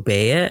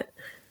obey it,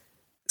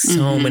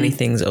 so many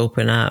things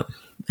open up.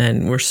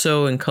 And we're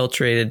so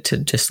enculturated to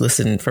just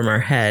listen from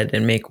our head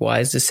and make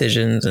wise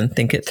decisions and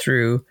think it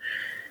through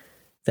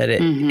that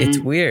it's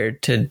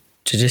weird to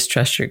just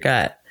trust your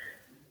gut.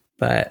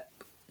 But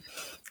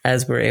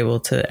as we're able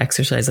to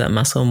exercise that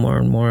muscle more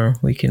and more,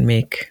 we can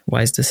make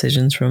wise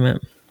decisions from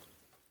it.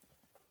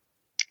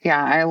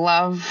 Yeah, I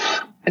love,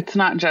 it's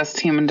not just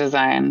human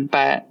design,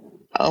 but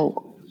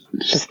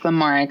just the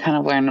more I kind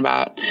of learn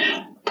about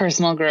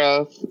personal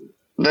growth,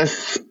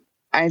 this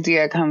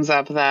idea comes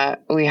up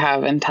that we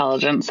have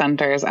intelligence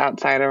centers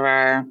outside of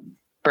our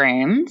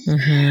brains.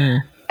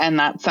 And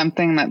that's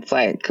something that's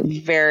like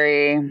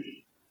very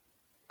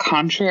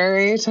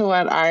contrary to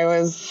what I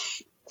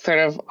was sort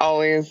of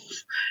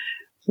always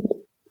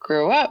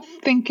grew up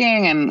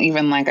thinking. And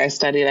even like I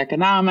studied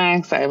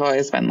economics. I've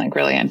always been like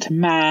really into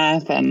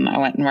math, and I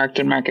went and worked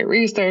in market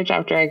research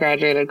after I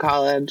graduated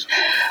college.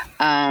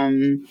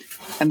 And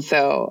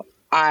so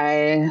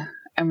I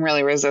am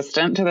really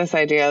resistant to this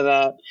idea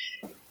that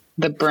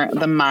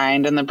the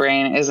mind and the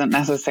brain isn't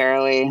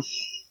necessarily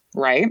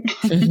right,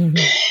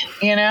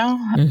 you know?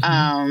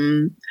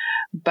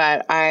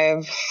 But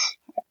I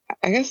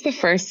guess the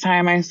first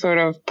time I sort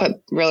of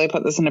really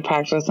put this into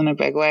practice in a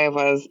big way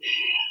was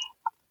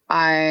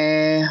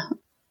I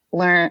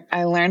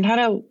learned how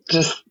to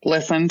just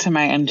listen to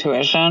my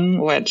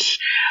intuition, which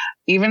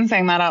even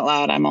saying that out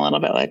loud, I'm a little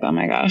bit like, oh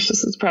my gosh,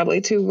 this is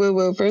probably too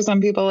woo-woo for some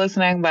people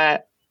listening,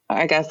 but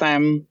I guess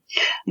I'm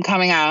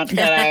coming out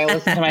that I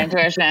listen to my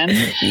intuition.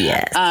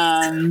 Yes.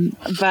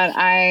 But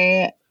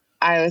I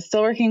was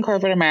still working in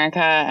corporate America,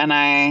 and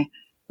I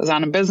was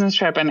on a business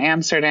trip in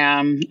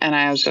Amsterdam, and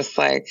I was just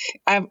like,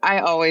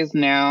 I always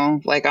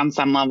knew, like on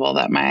some level,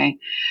 that my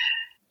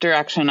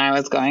direction I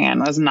was going in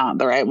was not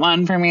the right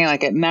one for me.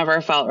 Like it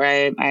never felt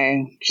right.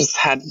 I just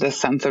had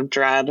this sense of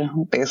dread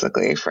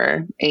basically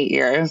for 8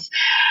 years.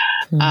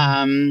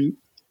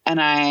 And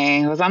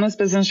I was on this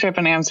business trip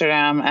in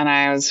Amsterdam, and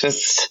I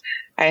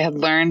had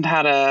learned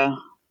how to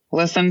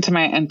listen to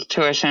my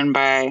intuition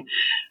by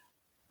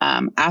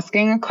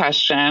asking a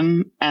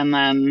question and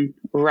then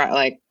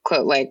like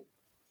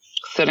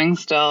sitting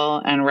still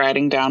and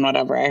writing down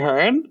whatever I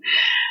heard.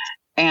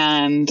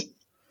 And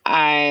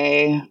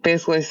I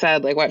basically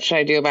said, like, what should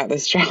I do about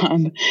this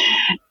job?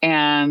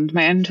 And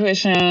my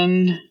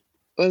intuition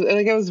was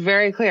like, it was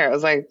very clear. It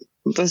was like,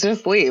 let's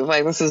just leave.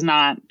 Like,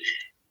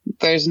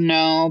 there's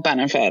no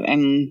benefit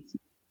in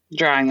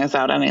drawing this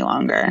out any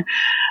longer.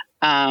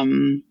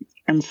 And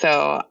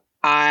so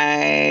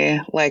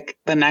I, like,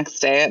 the next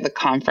day at the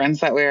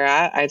conference that we were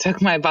at, I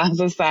took my boss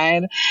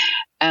aside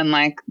and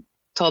like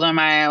told him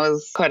I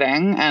was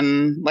quitting,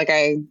 and like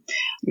I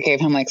gave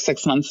him like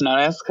 6 months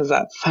notice because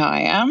that's how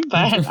I am.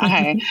 But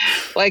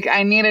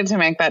I needed to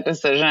make that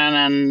decision,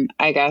 and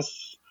I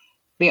guess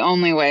the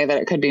only way that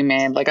it could be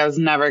made, like I was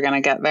never going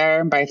to get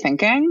there by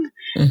thinking.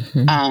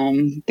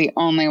 The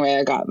only way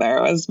I got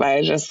there was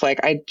by just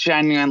like, I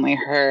genuinely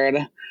heard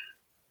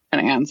an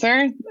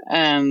answer,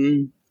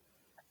 and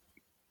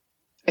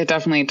it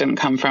definitely didn't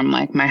come from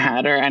like my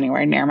head or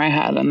anywhere near my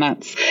head. And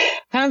that's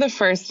kind of the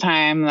first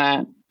time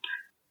that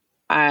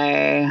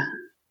I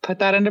put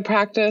that into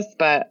practice,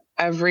 but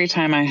every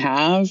time I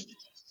have,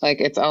 like,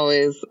 it's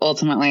always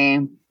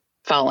ultimately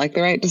felt like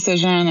the right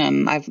decision.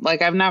 And I've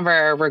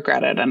never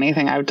regretted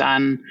anything I've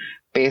done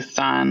based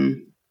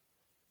on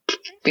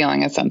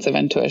feeling a sense of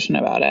intuition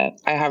about it.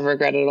 I have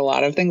regretted a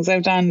lot of things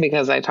I've done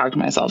because I talked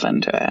myself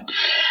into it,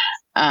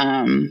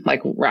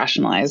 like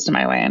rationalized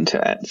my way into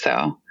it.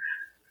 So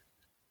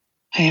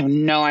I have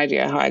no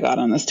idea how I got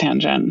on this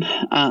tangent.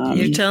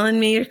 You're telling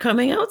me your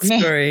coming out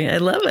story. I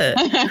love it.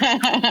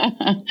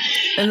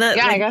 And that,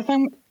 I guess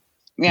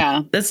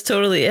that's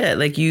totally it.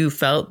 Like, you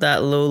felt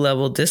that low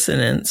level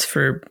dissonance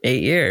for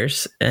 8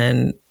 years,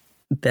 and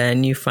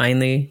then you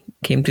finally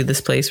came to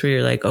this place where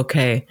you're like,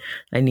 okay,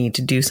 I need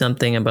to do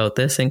something about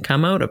this and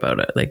come out about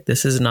it. Like,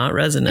 this is not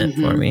resonant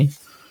for me.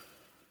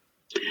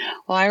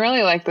 Well, I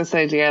really like this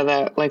idea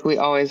that, like, we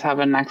always have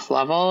a next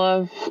level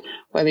of,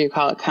 whether you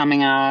call it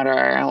coming out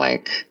or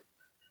like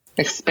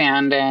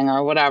expanding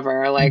or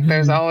whatever, like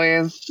there's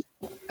always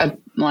a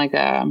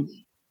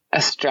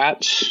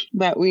stretch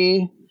that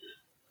you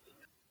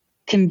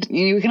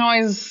can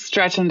always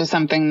stretch into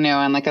something new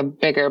and like a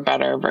bigger,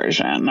 better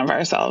version of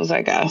ourselves,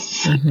 I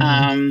guess.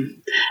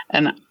 And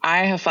I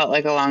have felt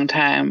like for a long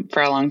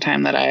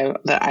time that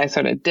I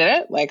sort of did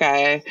it. Like,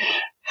 I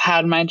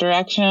had my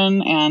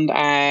direction and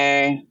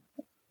I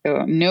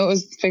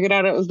figured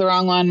out it was the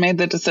wrong one, made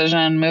the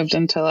decision, moved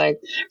into like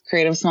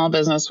creative small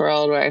business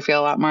world where I feel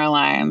a lot more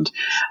aligned.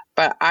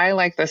 But I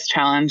like this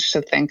challenge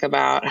to think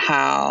about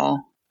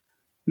how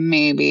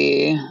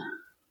maybe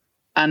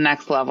a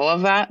next level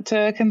of that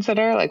to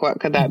consider, like, what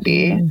could that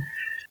be?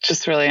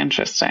 Just really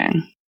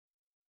interesting.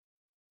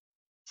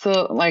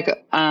 So, like,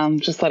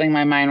 just letting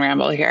my mind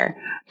ramble here.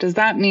 Does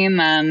that mean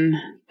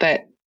then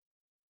that,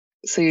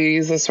 so you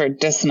use this word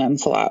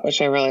dissonance a lot,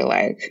 which I really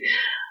like.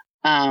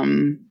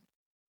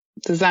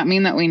 Does that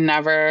mean that we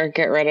never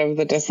get rid of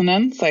the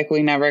dissonance? Like,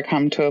 we never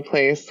come to a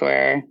place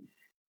where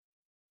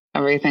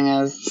everything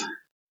is, I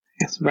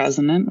guess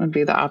resonant would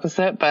be the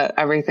opposite, but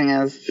everything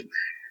is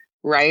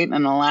right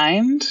and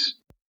aligned?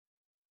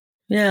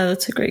 Yeah,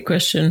 that's a great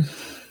question.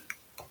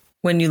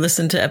 When you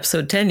listen to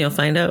episode 10, you'll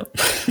find out.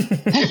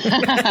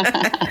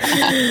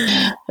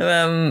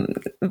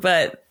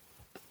 But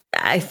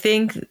I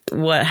think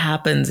what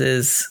happens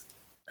is,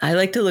 I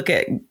like to look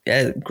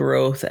at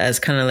growth as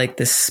kind of like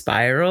this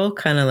spiral,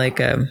 kind of like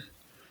a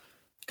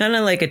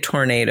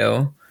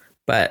tornado,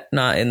 but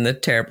not in the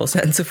terrible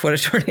sense of what a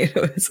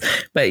tornado is.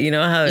 But you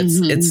know how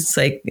it's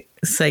like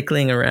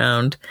cycling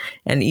around,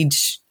 and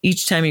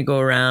each time you go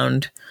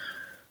around,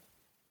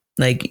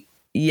 like,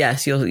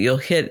 yes, you'll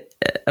hit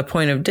a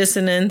point of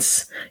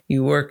dissonance,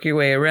 you work your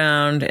way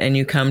around, and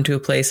you come to a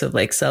place of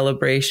like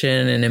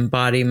celebration and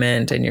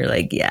embodiment, and you're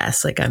like,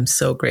 yes, like, I'm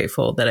so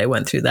grateful that I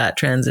went through that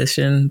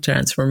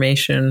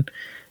transformation,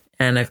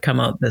 and I've come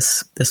out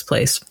this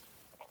place.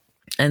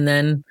 And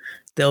then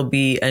there'll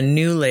be a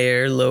new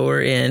layer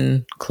lower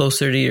in,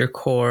 closer to your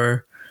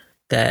core,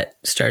 that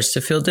starts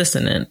to feel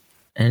dissonant,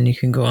 and you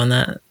can go on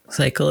that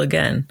cycle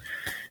again.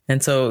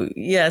 And so,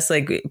 yes,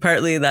 like,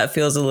 partly that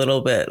feels a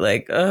little bit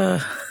like,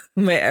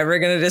 am I ever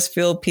going to just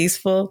feel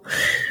peaceful?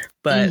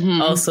 But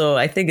also,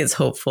 I think it's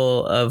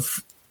hopeful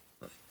of,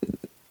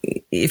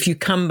 if you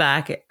come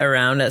back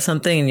around at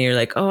something and you're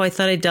like, oh, I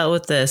thought I dealt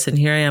with this, and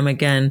here I am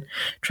again,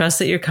 trust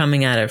that you're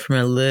coming at it from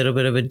a little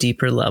bit of a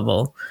deeper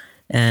level,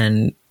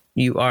 and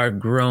you are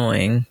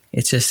growing.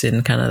 It's just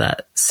in kind of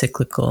that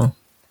cyclical.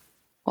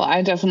 Well,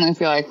 I definitely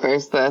feel like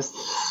there's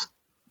this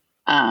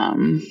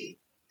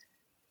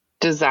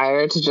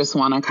desire to just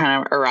want to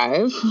kind of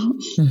arrive,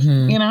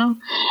 you know?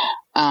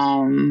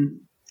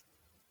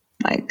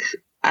 Like,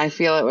 I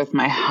feel it with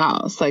my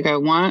house. Like, I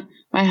want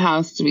my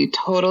house to be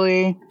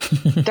totally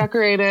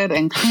decorated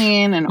and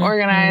clean and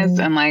organized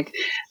and like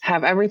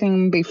have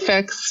everything be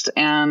fixed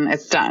and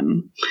it's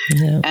done.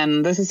 Yeah.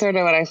 And this is sort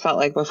of what I felt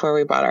like before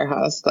we bought our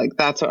house. Like,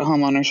 that's what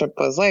home ownership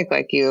was like.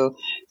 Like, you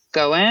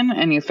go in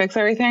and you fix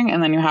everything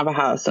and then you have a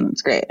house and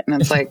it's great.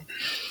 And it's like,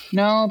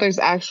 no, there's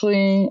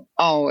actually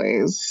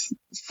always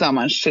so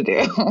much to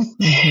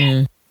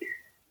do.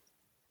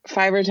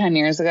 5 or 10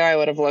 years ago, I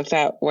would have looked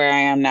at where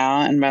I am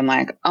now and been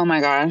like, oh my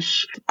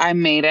gosh, I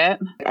made it.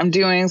 I'm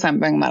doing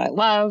something that I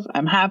love.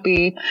 I'm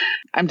happy.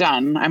 I'm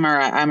done. I'm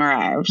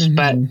arrived.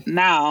 But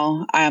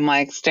now I'm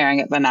like staring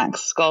at the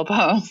next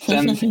goalpost.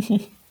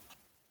 And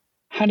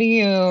how do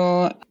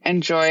you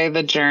enjoy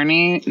the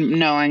journey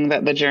knowing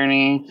that the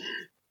journey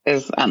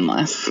is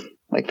endless?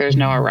 Like, there's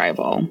no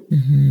arrival.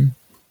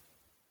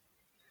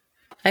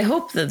 I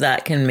hope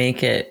that can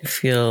make it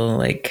feel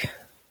like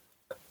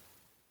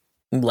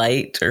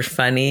light or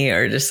funny,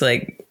 or just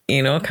like,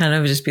 you know, kind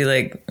of just be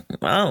like,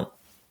 well,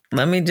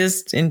 let me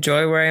just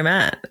enjoy where I'm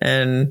at.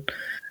 And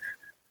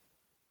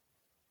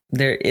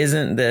there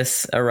isn't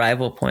this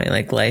arrival point.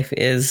 Like, life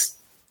is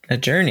a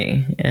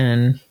journey,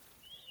 and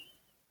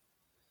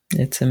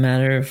it's a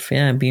matter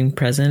of, being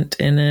present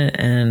in it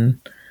and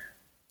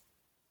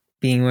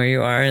being where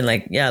you are, and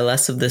like, yeah,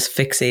 less of this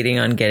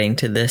fixating on getting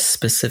to this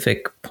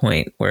specific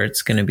point where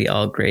it's going to be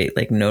all great.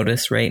 Like,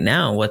 notice right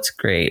now what's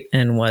great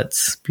and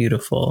what's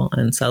beautiful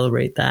and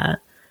celebrate that.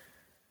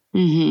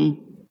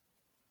 Mm-hmm.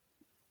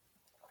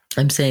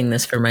 I'm saying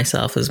this for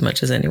myself as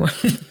much as anyone.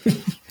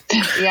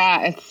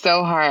 Yeah, it's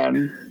so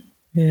hard.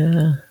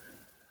 Yeah.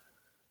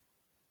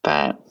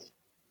 But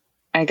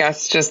I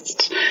guess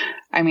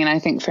I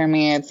think for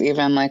me, it's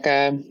even like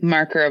a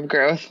marker of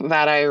growth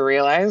that I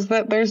realize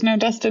that there's no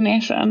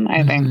destination.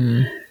 I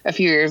think a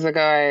few years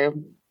ago, I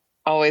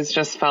always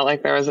just felt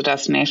like there was a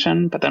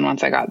destination. But then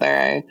once I got there,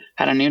 I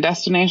had a new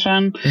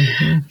destination.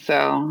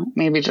 So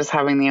maybe just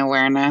having the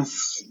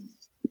awareness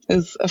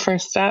is a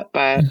first step,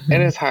 but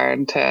it is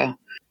hard to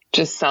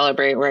just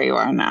celebrate where you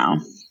are now.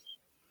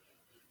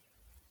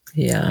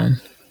 Yeah.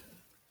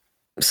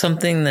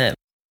 Something that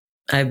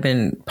I've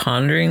been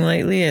pondering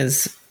lately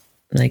is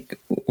like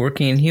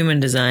working in human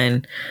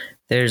design.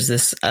 There's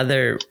this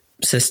other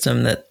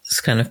system that's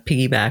kind of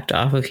piggybacked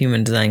off of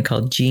human design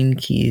called gene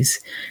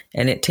keys.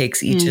 And it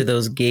takes each of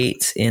those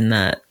gates in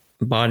that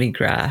body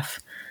graph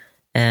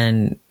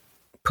and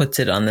puts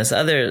it on this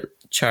other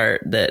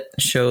chart that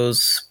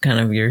shows kind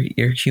of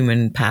your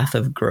human path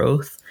of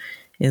growth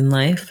in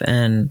life.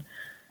 And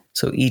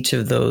so each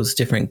of those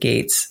different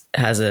gates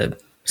has a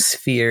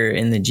sphere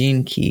in the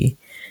gene key.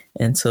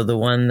 And so the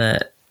one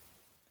that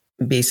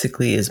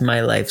basically is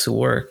my life's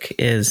work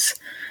is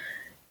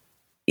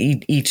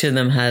each of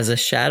them has a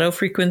shadow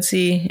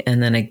frequency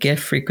and then a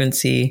gift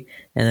frequency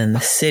and then the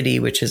siddhi,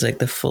 which is like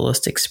the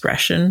fullest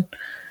expression.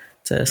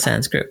 It's a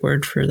Sanskrit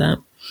word for that.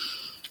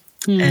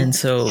 And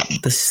so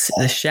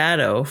the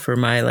shadow for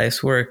my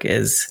life's work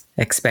is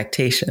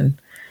expectation.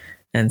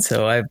 And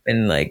so I've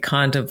been like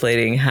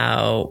contemplating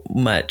how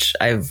much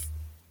I've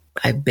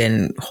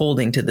been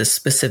holding to this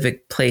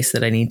specific place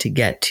that I need to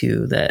get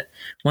to, that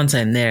once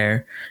I'm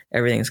there,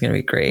 everything's going to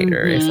be great.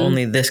 Or if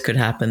only this could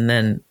happen,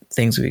 then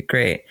things would be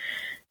great.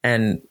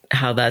 And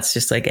how that's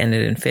just like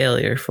ended in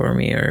failure for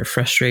me or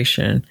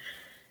frustration.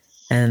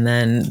 And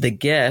then the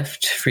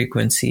gift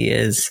frequency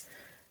is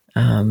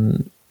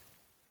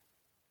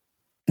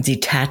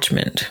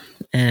detachment,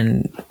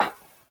 and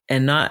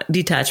not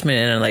detachment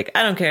in a like,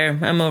 I don't care,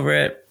 I'm over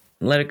it,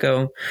 let it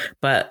go,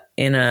 but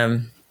in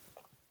a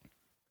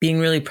being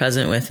really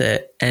present with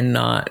it and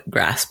not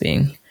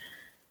grasping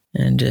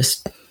and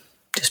just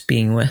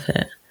being with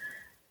it.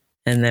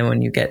 And then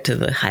when you get to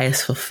the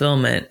highest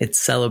fulfillment, it's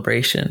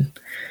celebration.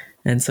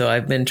 And so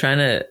I've been trying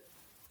to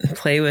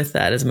play with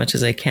that as much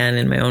as I can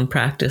in my own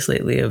practice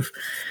lately, of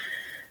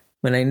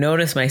when I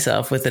notice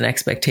myself with an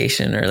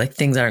expectation or like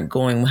things aren't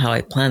going how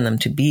I plan them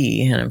to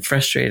be and I'm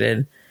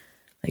frustrated,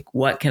 like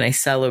what can I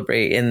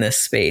celebrate in this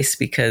space?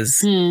 Because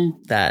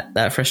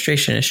that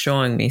frustration is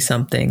showing me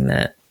something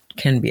that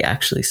can be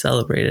actually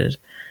celebrated.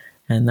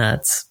 And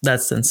that's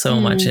done so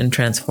much in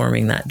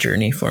transforming that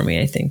journey for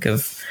me, I think,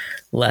 of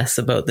less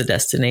about the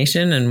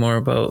destination and more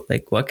about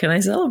like, what can I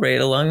celebrate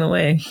along the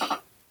way?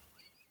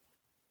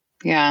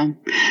 Yeah.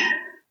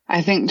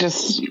 I think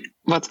just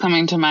what's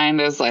coming to mind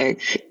is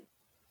like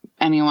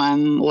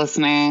anyone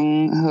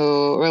listening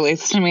who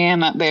relates to me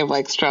and that they've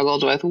like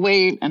struggled with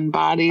weight and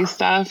body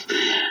stuff.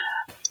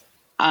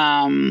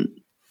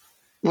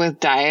 With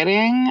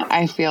dieting,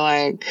 I feel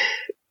like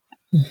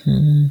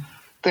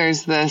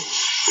there's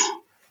this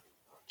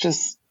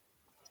just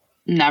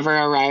never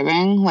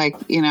arriving. Like,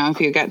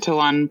 if you get to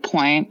one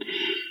point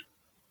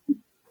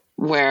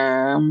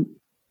where,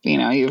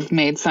 you've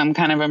made some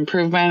kind of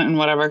improvement and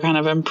whatever kind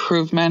of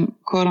improvement,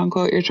 quote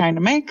unquote, you're trying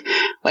to make,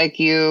 like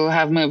you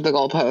have moved the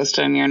goalpost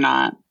and you're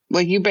not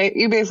like, you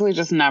basically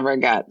just never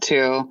get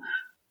to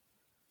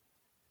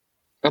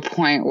a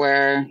point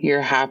where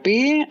you're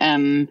happy.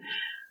 And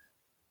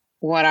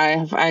what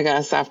I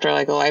guess after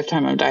like a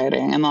lifetime of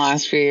dieting in the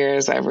last few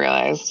years, I've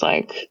realized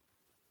like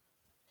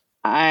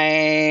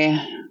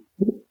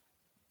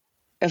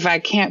if I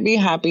can't be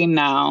happy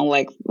now,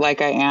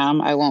 like I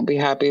am, I won't be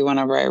happy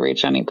whenever I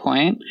reach any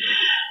point.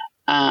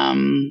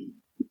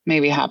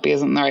 Maybe happy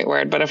isn't the right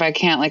word, but if I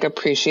can't like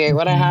appreciate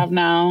what I have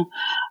now,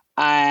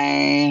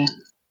 I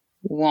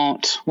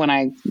won't when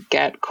I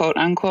get quote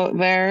unquote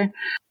there.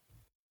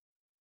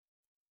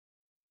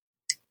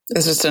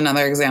 It's just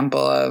another example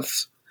of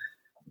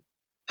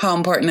how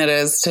important it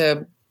is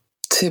to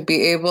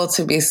be able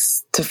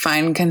to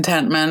find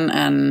contentment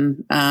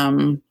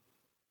and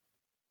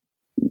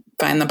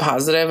find the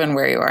positive in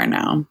where you are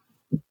now.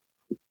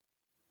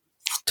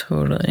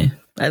 Totally.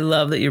 I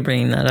love that you're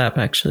bringing that up,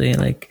 actually.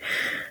 Like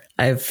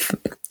I've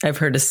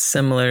heard a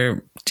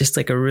similar, just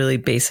like a really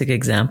basic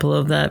example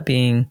of that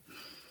being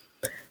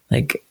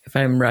like, if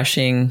I'm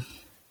rushing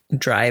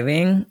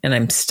driving and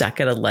I'm stuck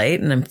at a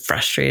light and I'm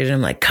frustrated,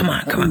 I'm like, come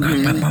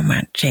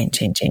on,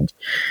 change.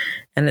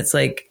 And it's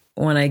like,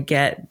 when I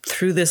get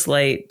through this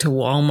light to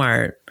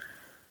Walmart,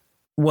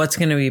 what's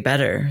going to be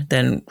better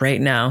than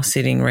right now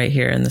sitting right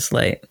here in this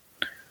light?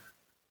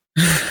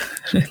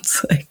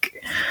 It's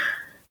like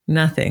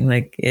nothing.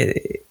 Like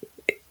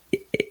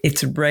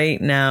it's right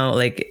now.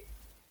 Like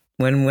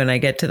when I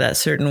get to that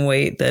certain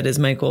weight that is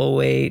my goal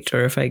weight,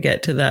 or if I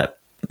get to that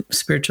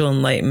spiritual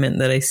enlightenment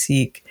that I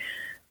seek,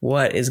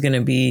 what is going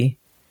to be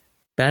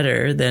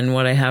better than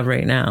what I have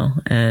right now?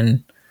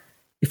 And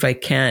if I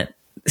can't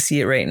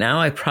see it right now,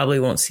 I probably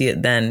won't see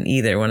it then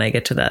either when I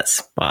get to that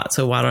spot.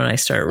 So why don't I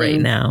start right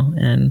now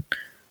and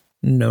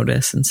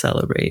notice and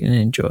celebrate and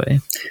enjoy?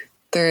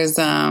 There's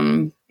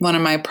one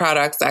of my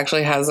products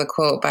actually has a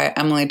quote by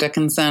Emily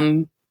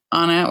Dickinson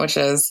on it, which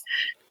is,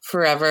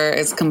 "Forever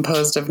is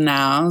composed of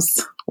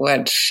nows,"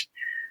 which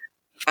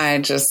I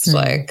just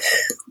like,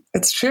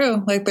 it's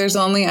true. Like you're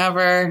only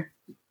ever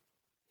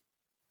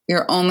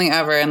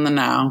in the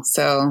now.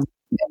 So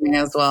you may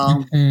as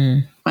well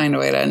find a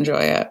way to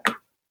enjoy it.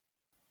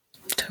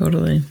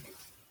 Totally.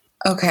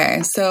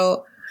 Okay.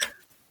 So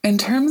in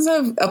terms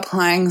of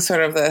applying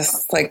sort of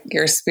this, like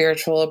your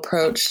spiritual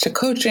approach to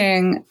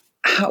coaching,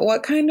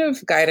 what kind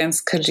of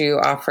guidance could you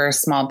offer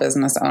small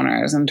business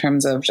owners in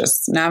terms of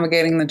just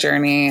navigating the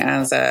journey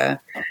as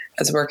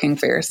working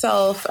for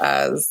yourself,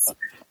 as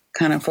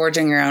kind of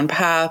forging your own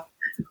path?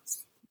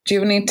 Do you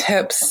have any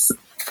tips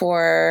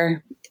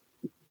for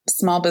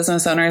small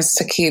business owners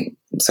to keep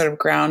sort of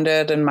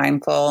grounded and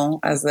mindful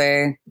as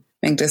they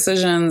make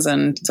decisions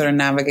and sort of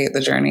navigate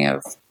the journey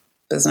of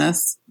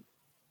business?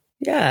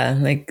 Yeah,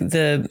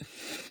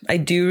 I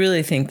do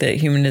really think that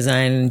human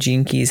design and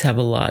Gene Keys have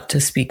a lot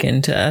to speak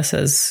into us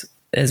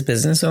as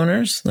business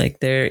owners. Like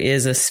there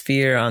is a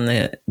sphere on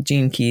the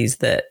Gene Keys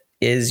that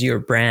is your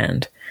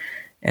brand,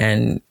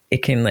 and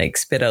it can like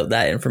spit out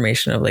that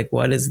information of like,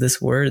 what is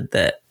this word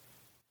that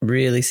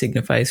really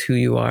signifies who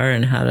you are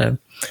and how to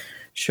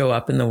show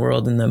up in the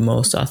world in the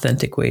most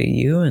authentic way to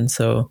you. And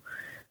so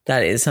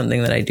that is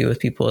something that I do with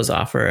people, is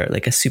offer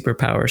like a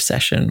superpower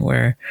session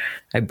where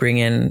I bring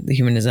in the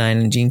human design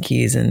and Gene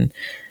Keys and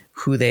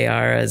who they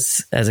are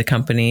as a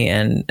company,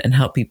 and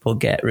help people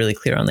get really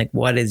clear on like,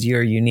 what is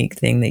your unique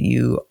thing that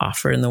you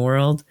offer in the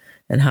world,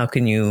 and how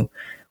can you,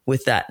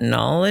 with that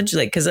knowledge,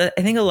 like, cause I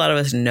think a lot of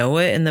us know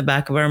it in the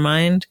back of our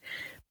mind,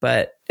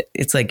 but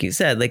it's like you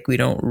said, like we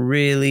don't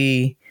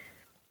really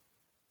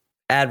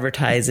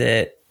advertise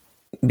it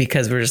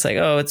because we're just like,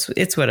 oh,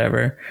 it's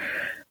whatever.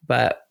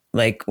 But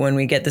like when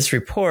we get this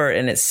report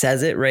and it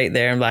says it right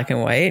there in black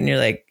and white, and you're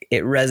like,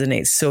 it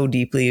resonates so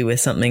deeply with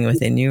something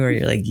within you, where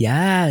you're like,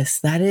 yes,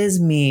 that is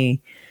me.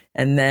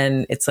 And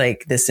then it's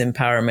like this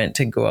empowerment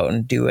to go out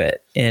and do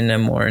it in a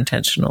more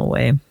intentional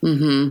way.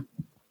 Mm-hmm.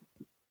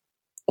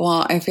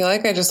 Well, I feel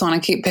like I just want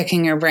to keep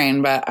picking your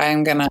brain, but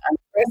I'm going to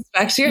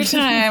respect your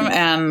time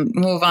and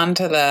move on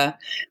to the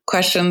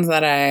questions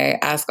that I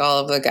ask all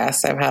of the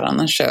guests I've had on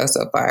the show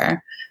so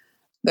far.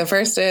 The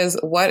first is,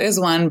 what is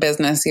one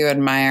business you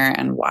admire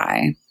and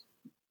why?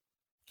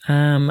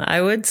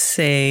 I would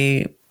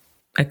say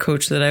a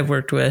coach that I've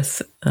worked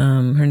with,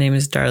 her name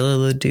is Darla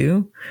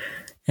Ledoux,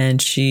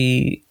 and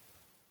she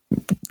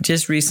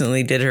just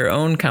recently did her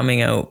own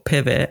coming out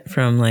pivot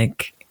from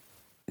like,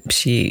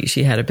 she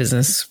had a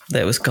business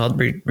that was called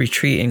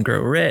Retreat and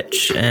Grow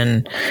Rich,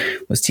 and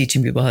was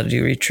teaching people how to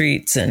do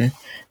retreats and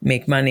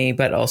make money,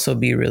 but also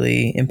be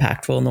really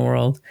impactful in the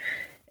world.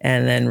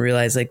 And then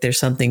realized like there's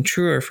something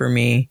truer for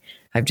me.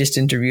 I've just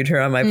interviewed her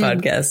on my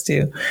podcast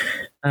too.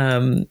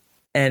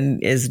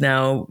 And is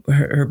now,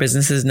 her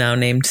business is now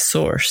named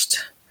Sourced,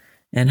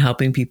 and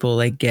helping people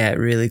like get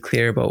really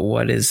clear about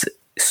what is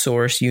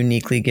Source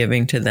uniquely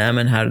giving to them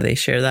and how do they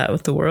share that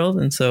with the world.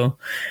 And so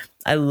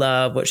I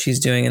love what she's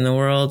doing in the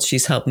world.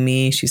 She's helped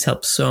me. She's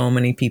helped so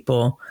many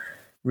people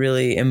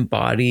really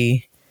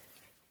embody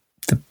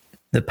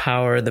the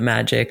power, the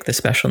magic, the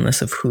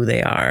specialness of who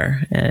they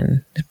are,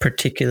 and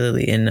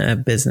particularly in a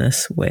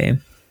business way.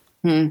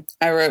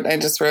 I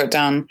just wrote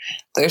down,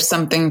 there's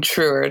something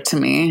truer to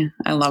me.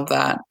 I love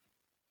that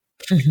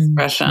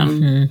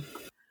expression.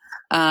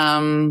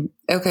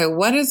 Okay.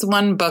 What is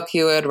one book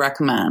you would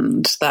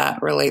recommend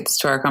that relates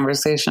to our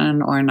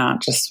conversation, or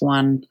not just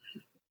one,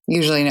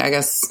 usually, I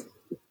guess,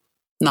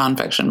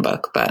 nonfiction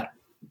book, but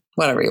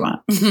whatever you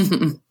want.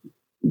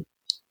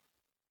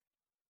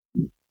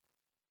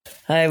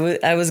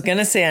 I was going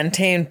to say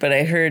Untamed, but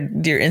I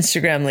heard your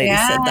Instagram lady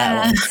said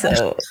that one.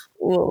 So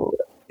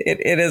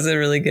it is a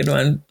really good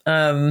one.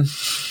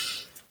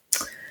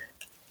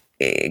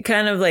 It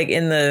kind of like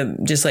in the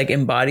just like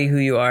embody who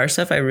you are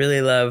stuff. I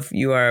really love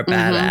You Are a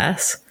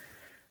Badass.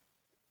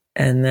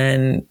 And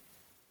then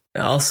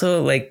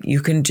also like you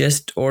can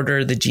just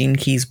order the Gene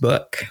Keys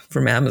book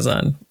from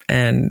Amazon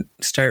and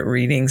start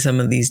reading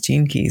some of these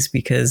Gene Keys,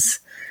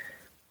 because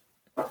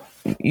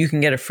you can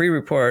get a free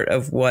report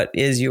of what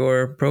is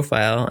your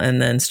profile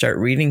and then start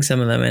reading some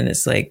of them. And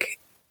it's like,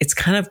 it's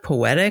kind of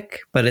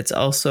poetic, but it's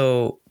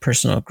also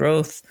personal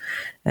growth.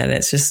 And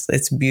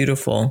it's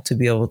beautiful to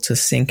be able to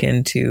sink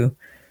into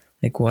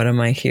like, what am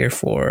I here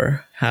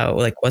for? How,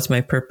 like, what's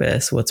my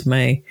purpose? What's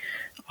my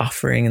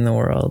offering in the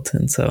world?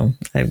 And so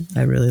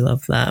I really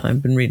love that.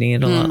 I've been reading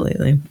it a lot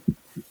lately.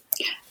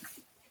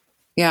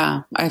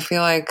 Yeah. I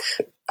feel like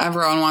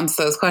everyone wants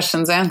those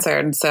questions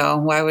answered. So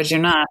why would you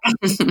not?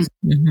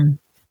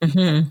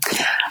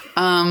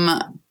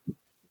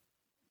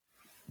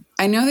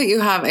 I know that you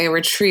have a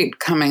retreat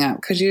coming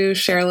up. Could you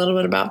share a little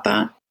bit about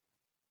that?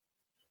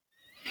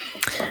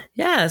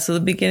 Yeah. So the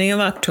beginning of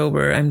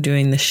October, I'm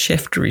doing the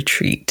Shift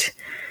Retreat.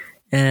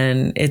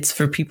 And it's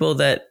for people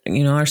that,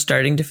 are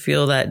starting to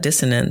feel that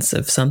dissonance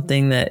of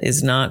something that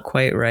is not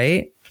quite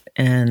right.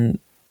 And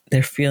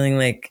they're feeling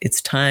like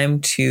it's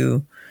time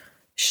to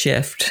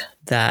shift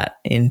that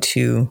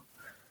into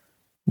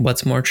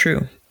what's more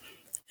true.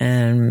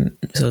 And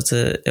so it's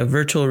a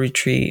virtual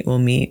retreat. We'll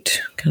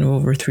meet kind of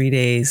over 3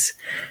 days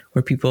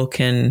where people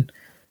can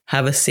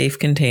have a safe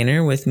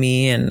container with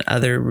me and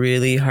other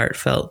really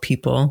heartfelt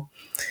people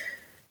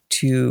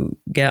to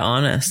get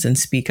honest and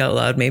speak out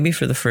loud, maybe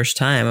for the first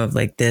time, of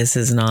like, this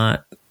is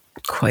not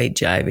quite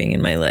jiving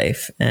in my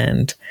life.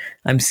 And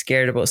I'm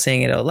scared about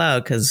saying it out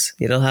loud because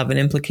it'll have an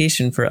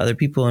implication for other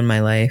people in my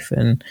life,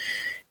 and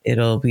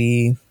it'll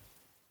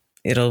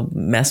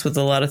mess with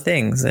a lot of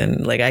things.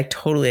 And like, I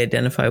totally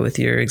identify with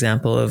your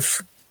example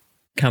of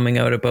coming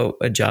out about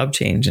a job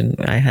change. And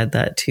I had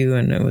that too.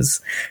 And it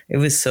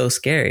was so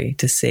scary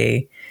to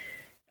say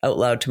out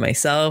loud to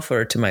myself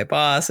or to my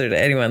boss or to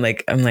anyone.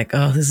 Like, I'm like,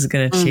 oh, this is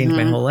going to change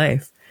my whole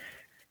life.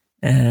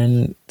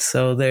 And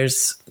so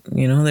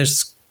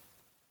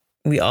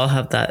we all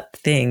have that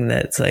thing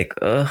that's like,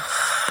 oh,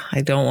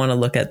 I don't want to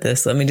look at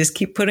this. Let me just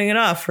keep putting it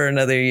off for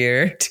another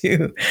year or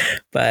two.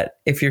 But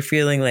if you're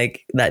feeling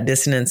like that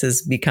dissonance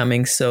is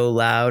becoming so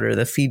loud, or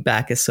the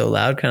feedback is so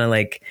loud, kind of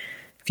like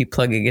if you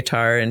plug a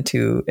guitar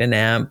into an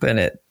amp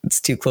and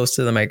it's too close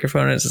to the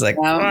microphone, it's just like,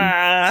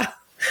 ah.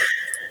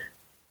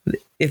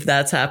 If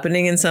that's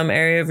happening in some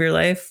area of your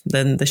life,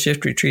 then the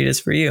Shift Retreat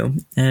is for you.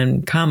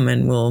 And come,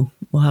 and we'll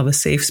have a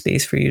safe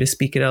space for you to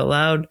speak it out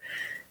loud,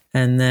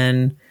 and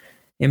then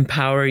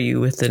empower you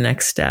with the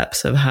next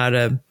steps of how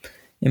to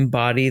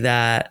embody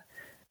that,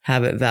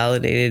 have it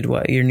validated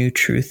what your new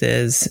truth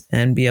is,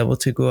 and be able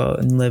to go out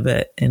and live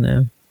it in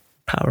a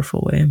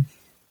powerful way.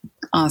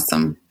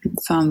 Awesome.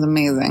 Sounds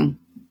amazing.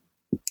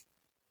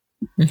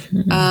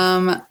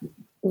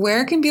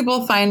 Where can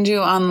people find you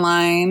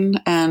online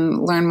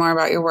and learn more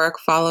about your work,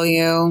 follow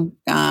you?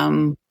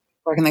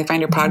 Where can they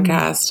find your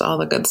podcast, all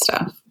the good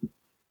stuff?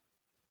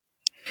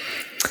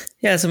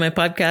 Yeah, so my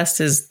podcast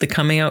is The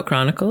Coming Out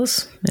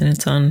Chronicles, and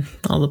it's on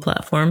all the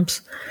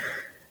platforms.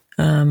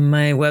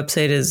 My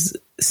website is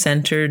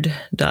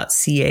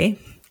centered.ca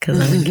because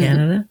I'm in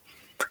Canada.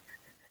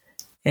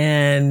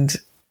 And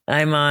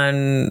I'm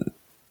on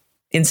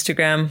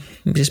Instagram,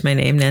 just my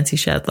name, Nancy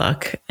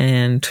Shadlock.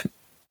 And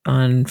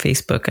on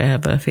Facebook, I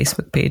have a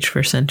Facebook page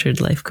for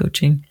Centered Life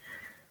Coaching.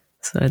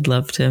 So I'd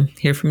love to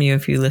hear from you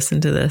if you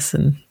listen to this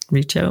and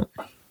reach out.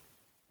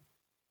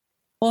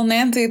 Well,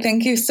 Nancy,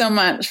 thank you so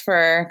much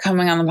for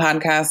coming on the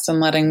podcast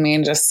and letting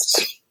me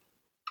just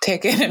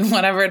take it in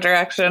whatever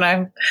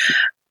direction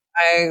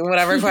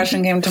whatever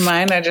question came to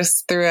mind, I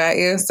just threw at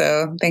you.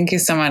 So thank you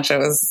so much. It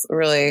was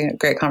really a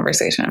great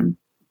conversation.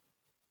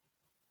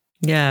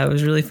 Yeah, it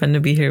was really fun to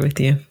be here with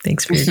you.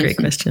 Thanks for your great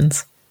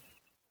questions.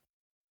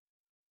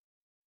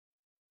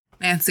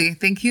 Nancy,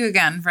 thank you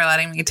again for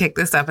letting me take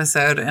this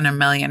episode in a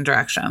million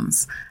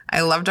directions. I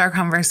loved our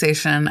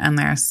conversation, and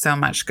there's so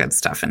much good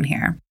stuff in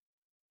here.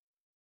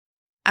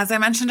 As I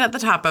mentioned at the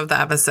top of the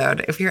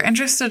episode, if you're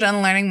interested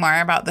in learning more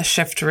about the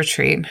Shift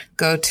Retreat,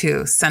 go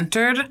to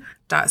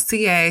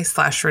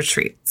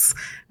centered.ca/retreats,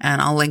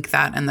 and I'll link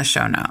that in the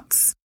show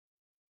notes.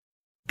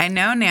 I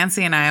know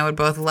Nancy and I would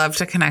both love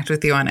to connect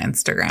with you on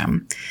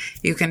Instagram.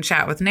 You can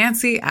chat with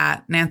Nancy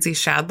at Nancy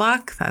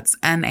Shadlock. That's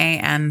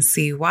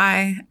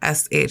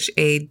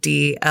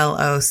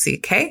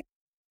NancyShadlock,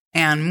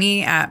 and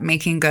me at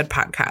Making Good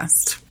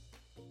Podcast.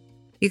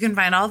 You can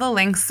find all the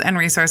links and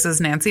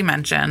resources Nancy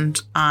mentioned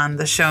on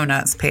the show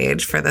notes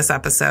page for this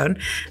episode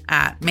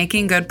at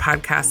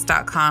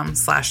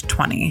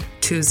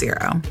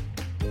makinggoodpodcast.com/2020.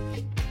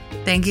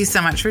 Thank you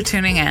so much for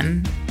tuning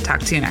in. Talk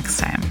to you next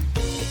time.